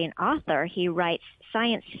is actually an author. He writes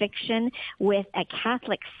science fiction with a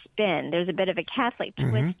Catholic spin. There's a bit of a Catholic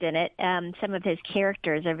twist in it. Some of his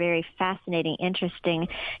characters are very fascinating, interesting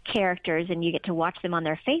characters, and you get to watch them on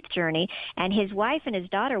their faith journey. And his wife and his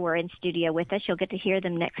daughter were in studio with us. You'll get to hear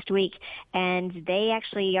them next week. And they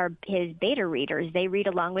actually are his beta readers. They read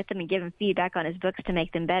along with him and give him feedback on his books to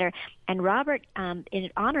make them better. And Robert, in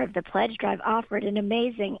honor of the pledge drive, offered an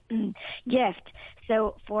amazing gift.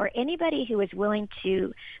 So for anybody who is willing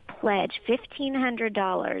to pledge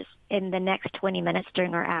 $1,500 in the next 20 minutes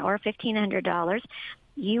during our hour, $1,500,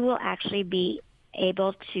 you will actually be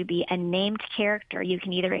able to be a named character. You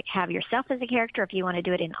can either have yourself as a character, if you want to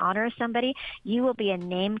do it in honor of somebody, you will be a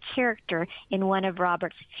named character in one of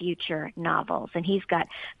Robert's future novels. And he's got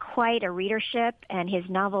quite a readership, and his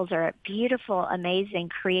novels are beautiful, amazing,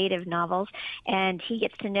 creative novels. And he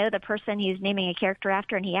gets to know the person he's naming a character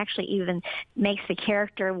after, and he actually even makes the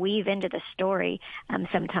character weave into the story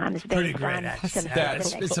sometimes. Pretty great.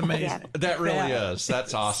 It's amazing. Yeah. That really is.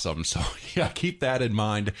 That's awesome. So, yeah, keep that in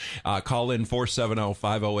mind. Call in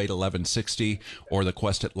 470-508-1160 or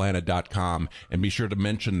thequestatlanta.com, and be sure to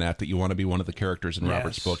mention that you want to be one of the characters in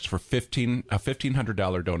Robert's books for a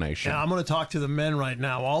 $1,500 donation. Now, I'm going to talk to the men right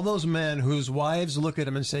now. All those men whose wives look at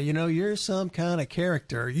them and say, you know, you're some kind of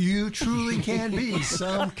character. You truly can be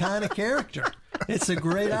some kind of character. It's a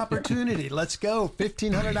great opportunity. Let's go.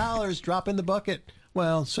 $1,500, drop in the bucket.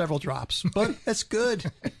 Well, several drops, but that's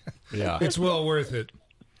good. Yeah. It's well worth it.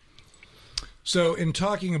 So in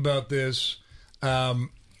talking about this,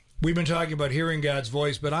 we've been talking about hearing God's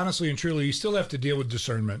voice, but honestly and truly, you still have to deal with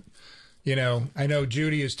discernment. You know, I know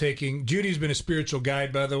Judy's been a spiritual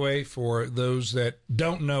guide, by the way, for those that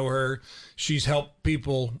don't know her. She's helped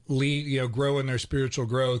people grow in their spiritual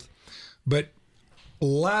growth. But a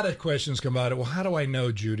lot of questions come about it. Well, how do I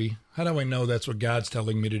know, Judy? How do I know that's what God's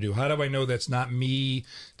telling me to do? How do I know that's not me?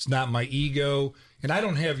 It's not my ego. And I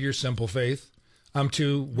don't have your simple faith. I'm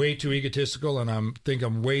way too egotistical, and I think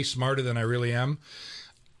I'm way smarter than I really am.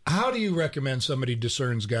 How do you recommend somebody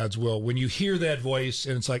discerns God's will when you hear that voice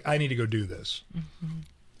and it's like, I need to go do this? Mm-hmm.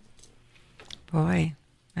 Boy,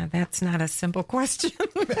 now that's not a simple question.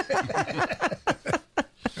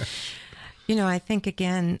 You know, I think,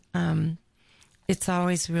 again, it's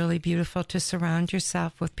always really beautiful to surround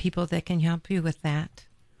yourself with people that can help you with that.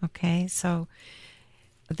 Okay, so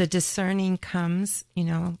the discerning comes, you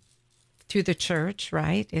know, through the church,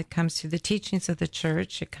 right? It comes through the teachings of the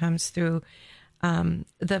church. It comes through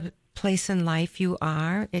the place in life you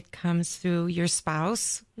are. It comes through your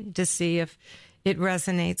spouse to see if it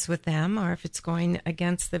resonates with them or if it's going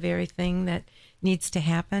against the very thing that needs to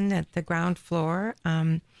happen at the ground floor.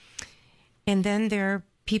 And then there are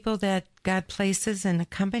people that God places and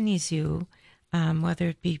accompanies you, whether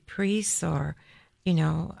it be priests or,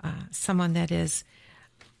 someone that is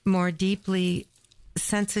more deeply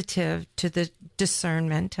sensitive to the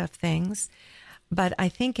discernment of things. But I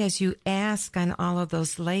think as you ask on all of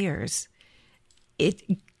those layers,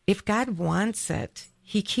 if God wants it,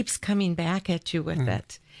 he keeps coming back at you with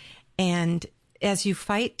it. And as you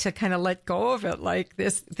fight to kind of let go of it, like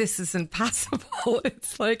this is impossible.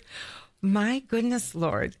 It's like, my goodness,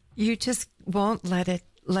 Lord, you just won't let it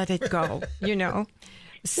go,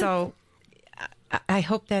 So I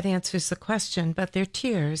hope that answers the question, but they're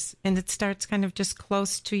tears, and it starts kind of just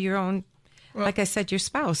close to your own, like I said, your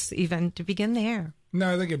spouse, even to begin there.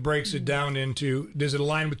 No, I think it breaks it down into, does it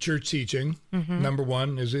align with church teaching? Number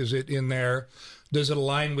one, is it in there? Does it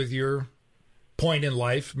align with your point in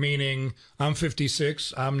life? Meaning, I'm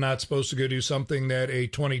 56, I'm not supposed to go do something that a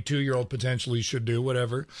 22-year-old potentially should do,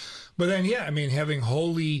 whatever. But then, having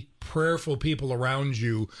holy, prayerful people around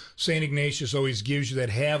you, St. Ignatius always gives you that,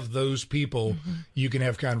 have those people you can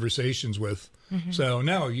have conversations with. So,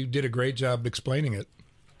 no, you did a great job explaining it.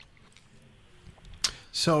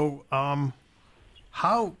 So,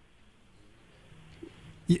 how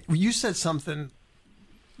you said something?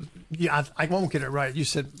 Yeah, I won't get it right. You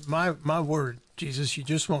said, "My word, Jesus, you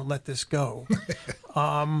just won't let this go,"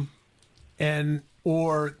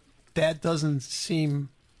 or that doesn't seem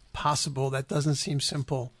possible. That doesn't seem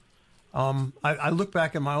simple. I look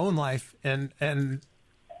back at my own life and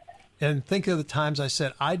think of the times I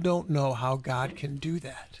said, "I don't know how God can do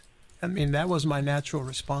that." I mean, that was my natural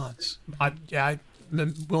response. I'm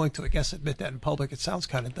willing to, I guess, admit that in public. It sounds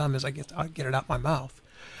kind of dumb as I get it out my mouth.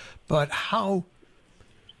 But how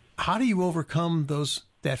do you overcome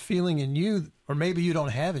that feeling in you? Or maybe you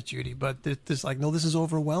don't have it, Judy, but it's like, no, this is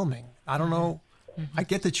overwhelming. I don't know. I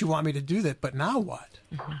get that you want me to do that, but now what?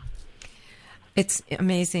 It's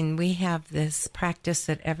amazing. We have this practice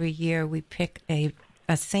that every year we pick a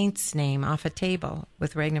saint's name off a table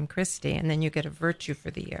with Regnum Christi, and then you get a virtue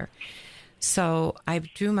for the year. So I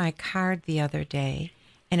drew my card the other day,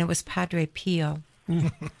 and it was Padre Pio.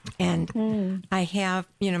 And I have,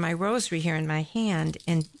 my rosary here in my hand,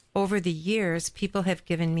 and over the years, people have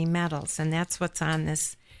given me medals, and that's what's on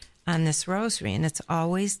this rosary, and it's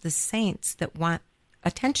always the saints that want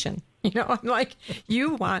attention. I'm like,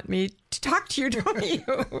 you want me to talk to you, don't you?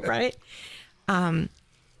 Right?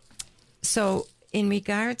 So in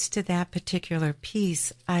regards to that particular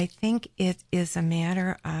piece, I think it is a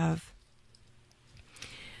matter of,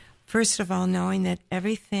 first of all, knowing that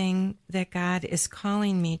everything that God is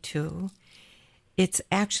calling me to, it's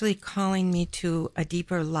actually calling me to a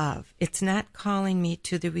deeper love. It's not calling me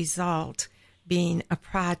to the result being a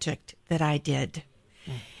project that I did.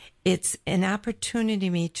 It's an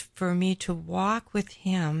opportunity for me to walk with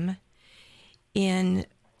him in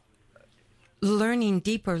learning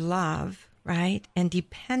deeper love, right, and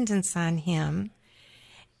dependence on him.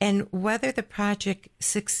 And whether the project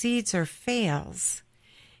succeeds or fails,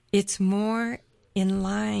 it's more in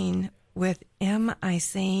line with, am I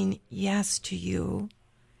saying yes to you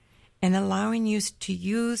and allowing you to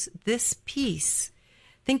use this piece?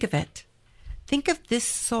 Think of it. Think of this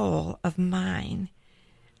soul of mine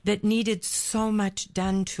that needed so much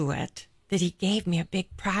done to it that he gave me a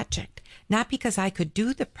big project, not because I could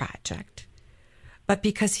do the project, but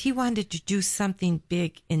because he wanted to do something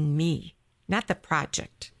big in me, not the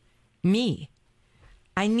project, me.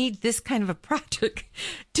 I need this kind of a project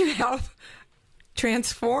to help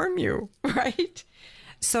transform you, right?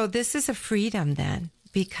 So this is a freedom then,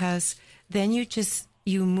 because then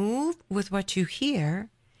you move with what you hear,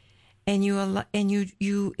 and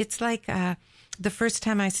you it's like the first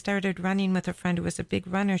time I started running with a friend who was a big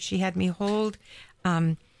runner, she had me hold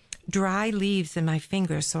dry leaves in my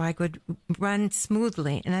fingers so I could run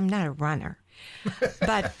smoothly, and I'm not a runner.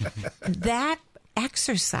 But that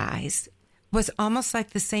exercise was almost like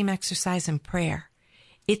the same exercise in prayer.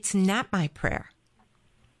 It's not my prayer.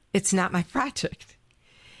 It's not my project.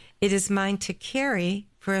 It is mine to carry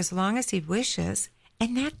for as long as he wishes,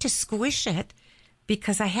 and not to squish it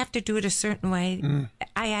because I have to do it a certain way.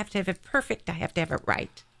 I have to have it perfect. I have to have it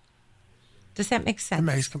right. Does that make sense? It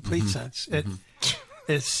makes complete sense.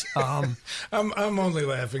 It's I'm only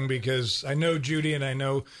laughing because I know Judy, and I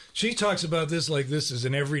know she talks about this like this is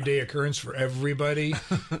an everyday occurrence for everybody.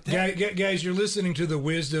 Guys, you're listening to the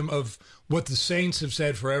wisdom of what the saints have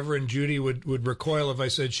said forever, and Judy would recoil if I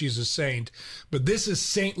said she's a saint. But this is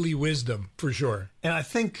saintly wisdom for sure. And I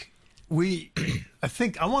think I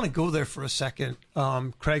think I want to go there for a second,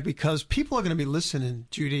 Craig, because people are going to be listening,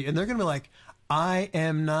 Judy, and they're going to be like, I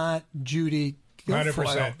am not Judy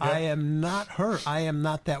Guilfoil. Yep. I am not her. I am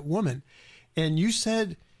not that woman. And you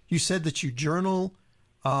said that you journal.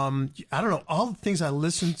 I don't know, all the things I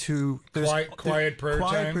listen to. Quiet prayer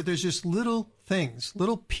time. There's just little things,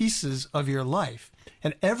 little pieces of your life.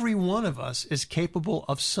 And every one of us is capable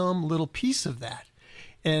of some little piece of that.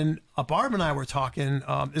 And Barb and I were talking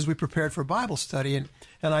as we prepared for Bible study, and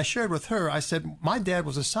I shared with her, I said, my dad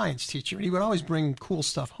was a science teacher, and he would always bring cool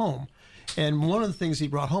stuff home. And one of the things he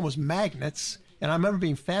brought home was magnets, and I remember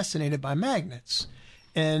being fascinated by magnets.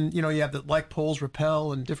 And, you have the like poles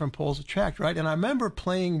repel and different poles attract, right? And I remember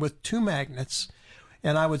playing with two magnets,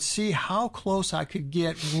 and I would see how close I could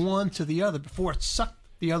get one to the other before it sucked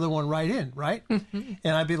the other one right in, right? Mm-hmm.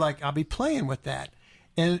 And I'd be like, I'll be playing with that.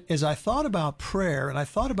 And as I thought about prayer and I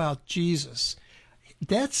thought about Jesus,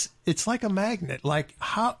 it's like a magnet. Like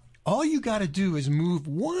all you got to do is move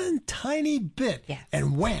one tiny bit, yes,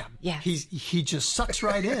 and wham, yes, he just sucks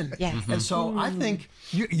right in. Yes. Mm-hmm. And so I think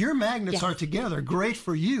your magnets, yes, are together, great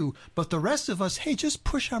for you, but the rest of us, hey, just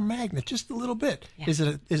push our magnet just a little bit. Yes.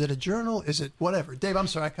 Is it a journal? Is it whatever? Dave, I'm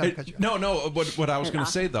sorry, I kind of cut you off. No. What I was going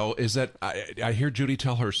to say though is that I hear Judy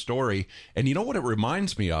tell her story, and you know what it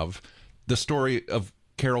reminds me of? The story of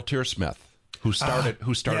Carol Tearsmith, who started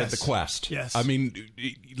yes, the Quest. Yes. I mean,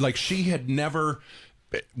 like, she had never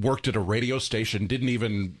worked at a radio station, didn't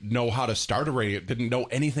even know how to start a radio, didn't know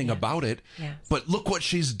anything, yes, about it. Yes. But look what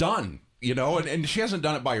she's done, and she hasn't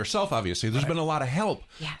done it by herself, obviously. There's been a lot of help.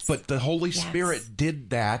 Yes. But the Holy, yes, Spirit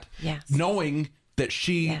did that, yes, knowing that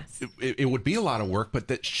she, yes, it would be a lot of work, but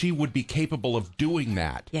that she would be capable of doing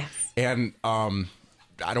that. Yes. And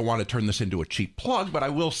I don't want to turn this into a cheap plug, but I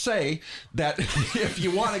will say that if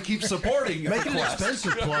you want to keep supporting Make it an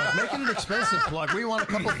expensive plug. Make it an expensive plug. We want a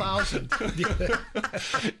couple thousand.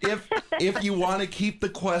 If you want to keep the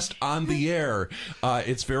Quest on the air,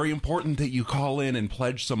 it's very important that you call in and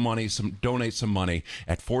pledge some money, donate some money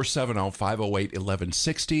at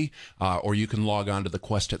 470-508-1160, or you can log on to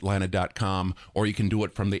thequestatlanta.com, or you can do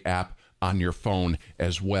it from the app on your phone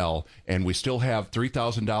as well. And we still have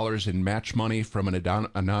 $3,000 in match money from an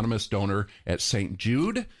anonymous donor at St.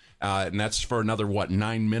 Jude. And that's for another,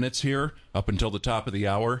 9 minutes here up until the top of the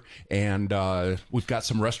hour. And we've got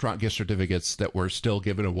some restaurant gift certificates that we're still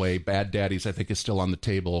giving away. Bad Daddy's, I think, is still on the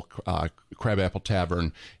table. Crabapple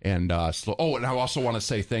Tavern. And and I also want to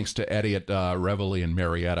say thanks to Eddie at Reveille in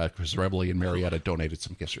Marietta, because Reveille in Marietta donated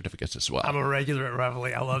some gift certificates as well. I'm a regular at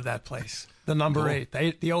Reveille. I love that place. The number 8,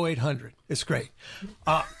 the 0800. It's great.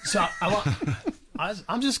 So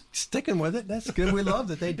I'm just sticking with it. That's good. We love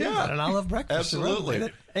that they did that, and I love breakfast. Absolutely.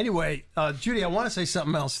 Anyway, Judy, I want to say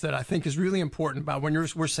something else that I think is really important about when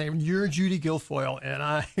we're saying you're Judy Guilfoil and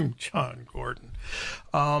I'm John Gordon.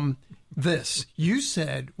 You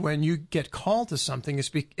said when you get called to something,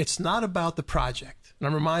 it's not about the project. And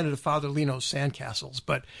I'm reminded of Father Leno's Sandcastles,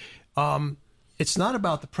 but it's not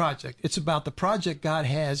about the project. It's about the project God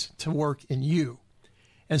has to work in you.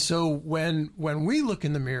 And so when we look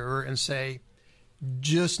in the mirror and say,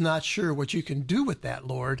 just not sure what you can do with that,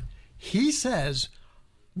 Lord, he says,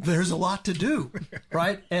 there's a lot to do,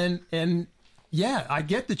 right? And yeah, I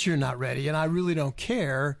get that you're not ready, and I really don't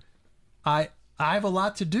care. I have a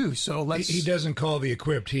lot to do, so let's... He doesn't call the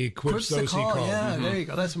equipped. He equips those he calls. Yeah, there you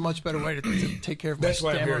go. That's a much better way to take care of my That's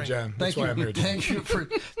why stammering. I'm here, John. That's why I'm here, John.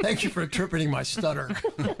 Thank you for interpreting my stutter.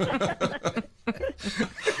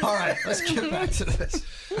 All right, let's get back to this.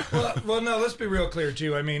 Well, no, let's be real clear,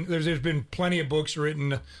 too. I mean, there's been plenty of books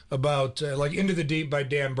written about, like Into the Deep by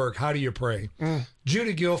Dan Burke, How Do You Pray?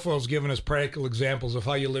 Judy Guilfoil's given us practical examples of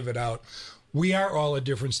how you live it out. We are all at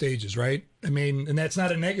different stages, right? I mean, and that's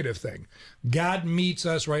not a negative thing. God meets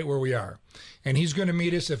us right where we are. And he's going to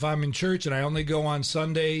meet us if I'm in church and I only go on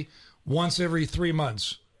Sunday once every 3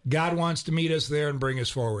 months. God wants to meet us there and bring us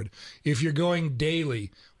forward. If you're going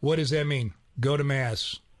daily, what does that mean? Go to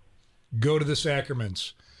Mass. Go to the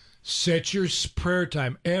sacraments. Set your prayer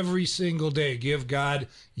time every single day. Give God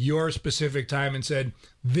your specific time and said,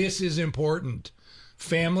 this is important.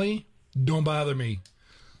 Family, don't bother me.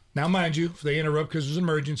 Now, mind you, if they interrupt because there's an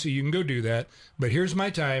emergency, you can go do that. But here's my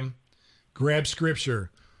time. Grab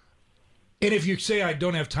scripture. And if you say, I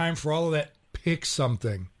don't have time for all of that, pick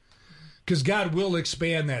something. Because God will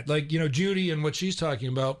expand that. Like, Judy and what she's talking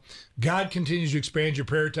about, God continues to expand your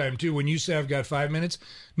prayer time, too. When you say, I've got 5 minutes,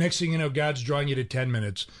 next thing you know, God's drawing you to 10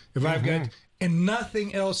 minutes. If I've got... And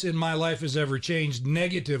nothing else in my life has ever changed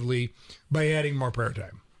negatively by adding more prayer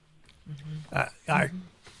time. I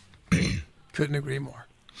couldn't agree more.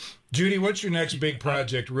 Judy, what's your next big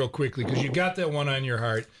project, real quickly? Because you got that one on your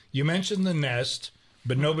heart. You mentioned the Nest,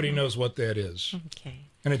 but nobody knows what that is. Okay.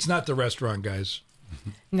 And it's not the restaurant, guys.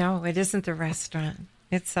 No, it isn't the restaurant.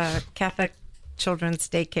 It's a Catholic children's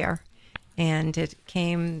daycare. And it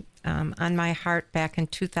came on my heart back in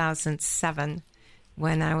 2007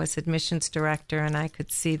 when I was admissions director, and I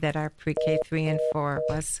could see that our pre-K 3 and 4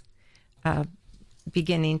 was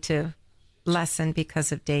beginning to lessen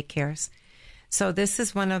because of daycares. So this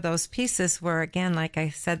is one of those pieces where, again, like I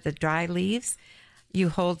said, the dry leaves, I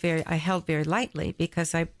held very lightly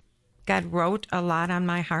because God wrote a lot on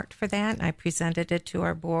my heart for that. I presented it to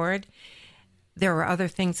our board. There were other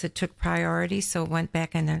things that took priority, so it went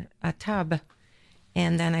back in a tub,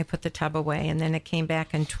 and then I put the tub away, and then it came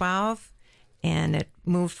back in 12, and it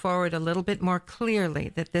moved forward a little bit more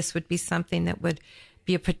clearly that this would be something that would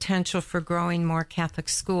be a potential for growing more Catholic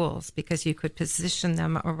schools because you could position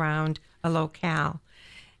them around a locale.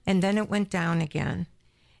 And then it went down again.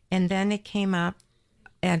 And then it came up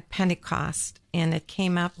at Pentecost, and it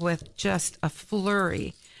came up with just a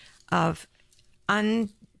flurry of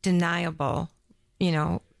undeniable,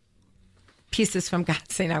 pieces from God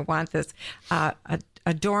saying, I want this.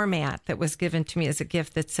 A doormat that was given to me as a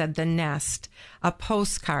gift that said The Nest, a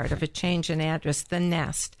postcard of a change in address, The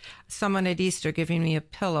Nest, someone at Easter giving me a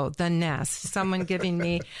pillow, The Nest, someone giving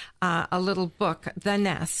me a little book, The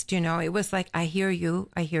Nest. It was like, I hear you,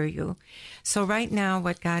 I hear you. So right now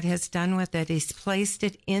what God has done with it, He's placed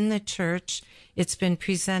it in the church. It's been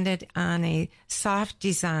presented on a soft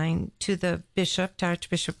design to the bishop, to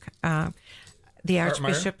Archbishop, the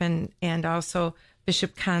Archbishop, and also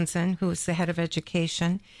Bishop Kanzen, who is the head of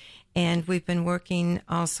education. And we've been working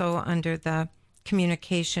also under the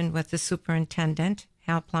communication with the superintendent,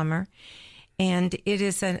 Hal Plummer. And it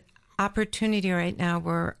is an opportunity right now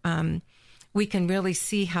where we can really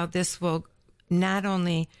see how this will not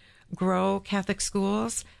only grow Catholic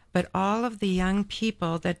schools, but all of the young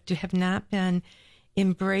people that have not been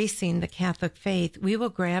embracing the Catholic faith, we will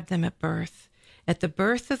grab them at birth. At the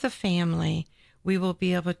birth of the family, we will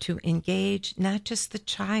be able to engage not just the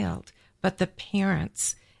child, but the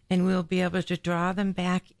parents, and we'll be able to draw them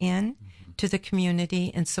back in to the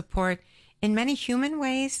community and support in many human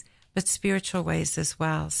ways, but spiritual ways as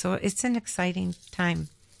well. So it's an exciting time.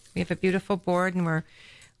 We have a beautiful board, and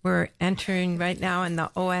we're entering right now in the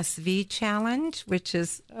OSV challenge, which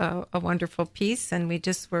is a wonderful piece, and we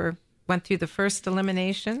just went through the first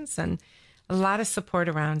eliminations, and a lot of support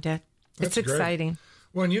around it. It's exciting.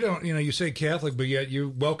 Well, and you say Catholic, but yet you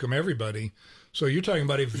welcome everybody. So you're talking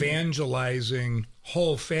about evangelizing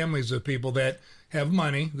whole families of people that have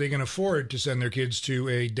money. They can afford to send their kids to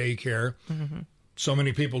a daycare. Mm-hmm. So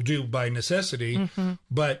many people do by necessity. Mm-hmm.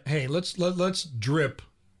 But, hey, let's drip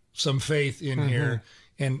some faith in here.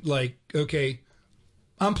 And okay,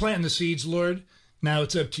 I'm planting the seeds, Lord. Now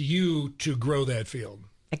it's up to you to grow that field.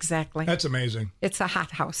 Exactly. That's amazing. It's a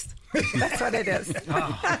hothouse. That's what it is.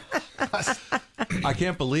 I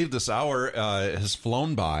can't believe this hour has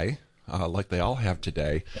flown by like they all have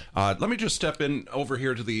today. Let me just step in over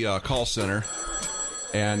here to the call center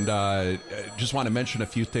and just want to mention a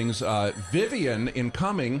few things. Vivian,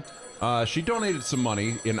 incoming, she donated some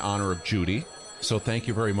money in honor of Judy. So thank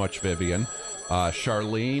you very much, Vivian.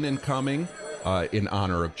 Charlene, incoming, in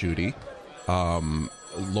honor of Judy.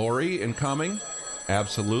 Lori, incoming.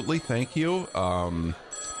 Absolutely. Thank you.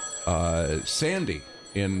 Sandy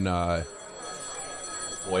in...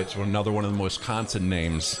 boy, it's another one of the Wisconsin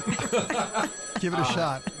names. Give it a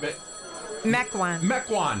shot.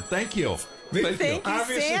 Mequon. Thank you. Thank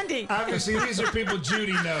you, Sandy. Obviously, these are people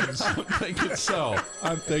Judy knows. I'm thinking so.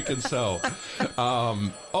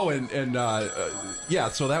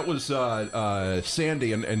 So that was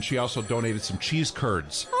Sandy, and she also donated some cheese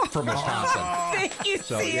curds from Wisconsin. Thank you,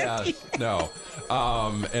 Sandy. Yes, no.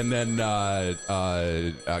 And then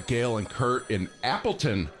Gail and Kurt in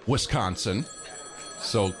Appleton, Wisconsin.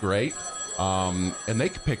 So great. And they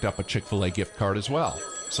picked up a Chick-fil-A gift card as well.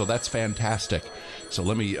 So that's fantastic. So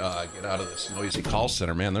let me get out of this noisy call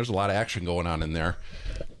center. Man, there's a lot of action going on in there.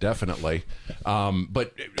 Definitely.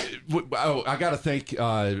 But I got to thank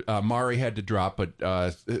Mari had to drop, but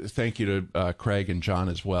thank you to Craig and John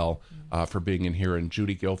as well for being in here. And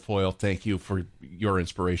Judy Guilfoil, thank you for your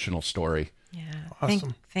inspirational story. Yeah.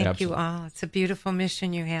 Awesome. Thank you all. It's a beautiful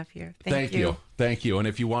mission you have here. Thank you. Thank you. And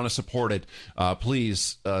if you want to support it,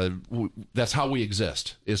 please, that's how we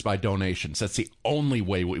exist, is by donations. That's the only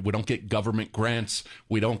way. We don't get government grants.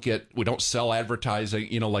 We don't sell advertising,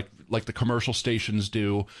 like the commercial stations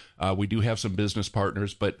do. We do have some business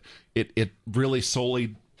partners, but it really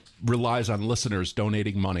solely relies on listeners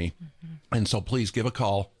donating money. And so please give a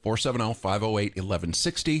call,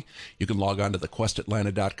 470-508-1160. You can log on to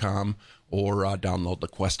thequestatlanta.com or download the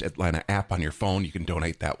Quest Atlanta app on your phone. You can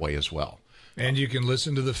donate that way as well. And you can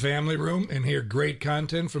listen to the Family Room and hear great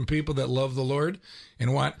content from people that love the Lord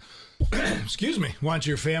and want, want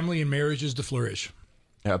your family and marriages to flourish.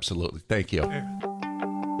 Absolutely. Thank you.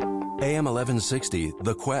 AM 1160,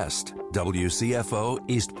 The Quest, WCFO,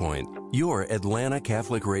 East Point, your Atlanta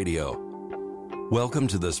Catholic Radio. Welcome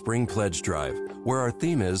to the Spring Pledge Drive, where our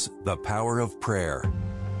theme is the power of prayer.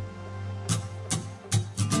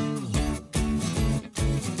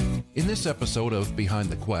 In this episode of Behind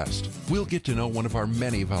the Quest, we'll get to know one of our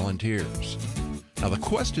many volunteers. Now, the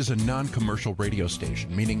Quest is a non-commercial radio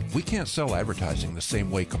station, meaning we can't sell advertising the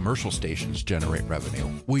same way commercial stations generate revenue.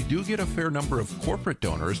 We do get a fair number of corporate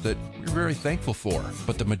donors that we're very thankful for,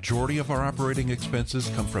 but the majority of our operating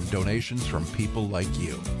expenses come from donations from people like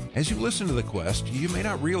you. As you listen to the Quest, you may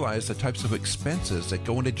not realize the types of expenses that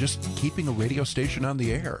go into just keeping a radio station on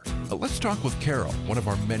the air. But let's talk with Carol, one of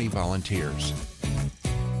our many volunteers.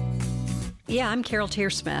 Yeah, I'm Carol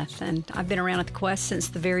Tearsmith, and I've been around at the Quest since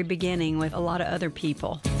the very beginning with a lot of other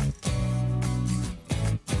people.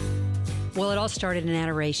 Well, it all started in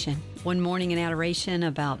adoration. One morning in adoration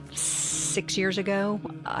about 6 years ago,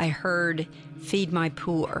 I heard, "Feed my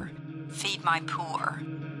poor, feed my poor,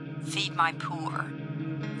 feed my poor,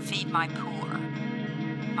 feed my poor,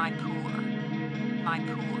 my poor, my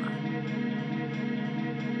poor."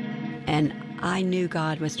 And I knew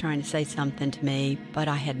God was trying to say something to me, but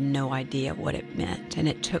I had no idea what it meant. And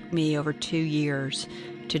it took me over 2 years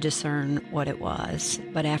to discern what it was.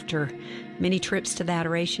 But after many trips to the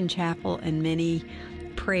Adoration Chapel and many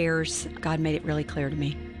prayers, God made it really clear to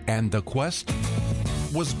me. And the Quest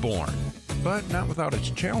was born, but not without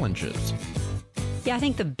its challenges. Yeah, I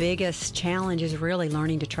think the biggest challenge is really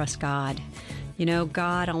learning to trust God. You know,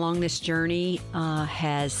 God along this journey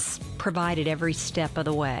has provided every step of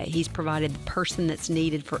the way. He's provided the person that's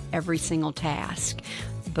needed for every single task.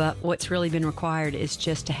 But what's really been required is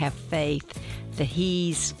just to have faith that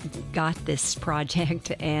He's got this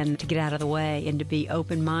project and to get out of the way and to be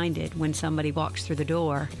open-minded when somebody walks through the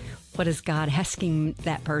door. What is God asking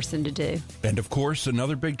that person to do? And of course,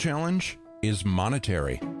 another big challenge is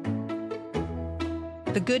monetary.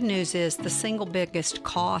 The good news is the single biggest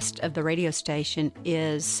cost of the radio station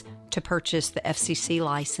is to purchase the FCC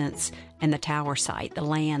license and the tower site, the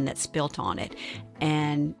land that's built on it.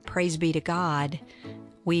 And praise be to God,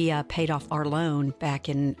 we paid off our loan back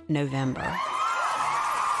in November.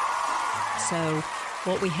 So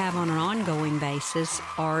what we have on an ongoing basis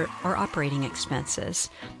are our operating expenses.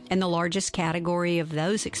 And the largest category of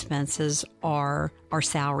those expenses are our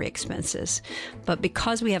salary expenses. But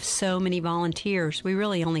because we have so many volunteers, we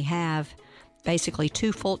really only have basically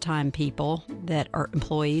 2 full-time people that are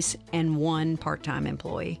employees and 1 part-time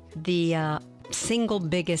employee. The single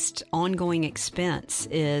biggest ongoing expense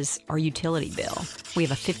is our utility bill. We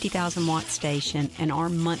have a 50,000 watt station and our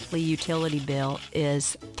monthly utility bill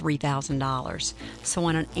is $3,000. So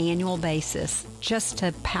on an annual basis, just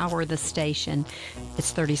to power the station,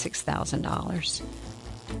 it's $36,000.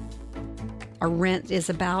 Our rent is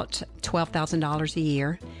about $12,000 a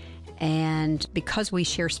year. And because we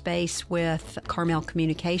share space with Carmel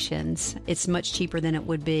Communications, it's much cheaper than it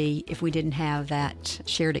would be if we didn't have that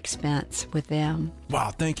shared expense with them. Wow,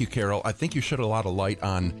 thank you, Carol. I think you shed a lot of light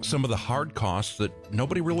on some of the hard costs that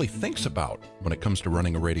nobody really thinks about when it comes to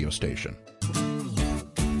running a radio station.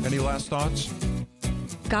 Any last thoughts?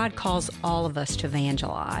 God calls all of us to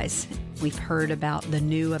evangelize. We've heard about the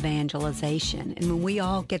new evangelization. And when we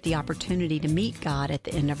all get the opportunity to meet God at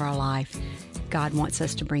the end of our life, God wants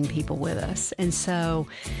us to bring people with us. And so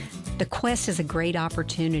the Quest is a great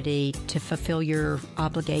opportunity to fulfill your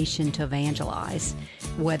obligation to evangelize,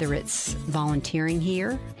 whether it's volunteering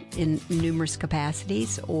here in numerous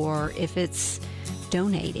capacities or if it's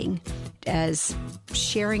donating. As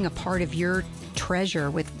sharing a part of your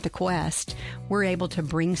treasure with the Quest, we're able to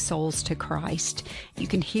bring souls to Christ. You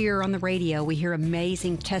can hear on the radio, we hear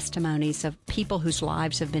amazing testimonies of people whose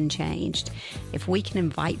lives have been changed. If we can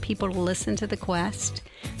invite people to listen to the Quest,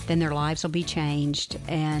 then their lives will be changed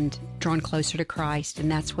and drawn closer to Christ.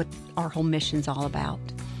 And that's what our whole mission's all about,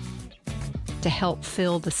 to help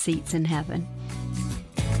fill the seats in heaven.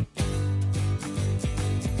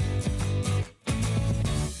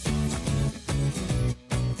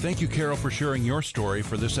 Thank you, Carol, for sharing your story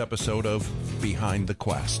for this episode of Behind the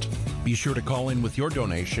Quest. Be sure to call in with your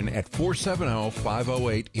donation at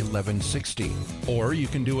 470-508-1160. Or you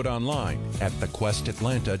can do it online at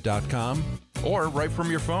thequestatlanta.com or right from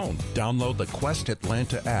your phone. Download the Quest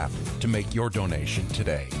Atlanta app to make your donation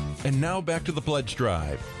today. And now back to the pledge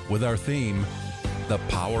drive with our theme, the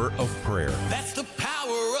power of prayer. That's the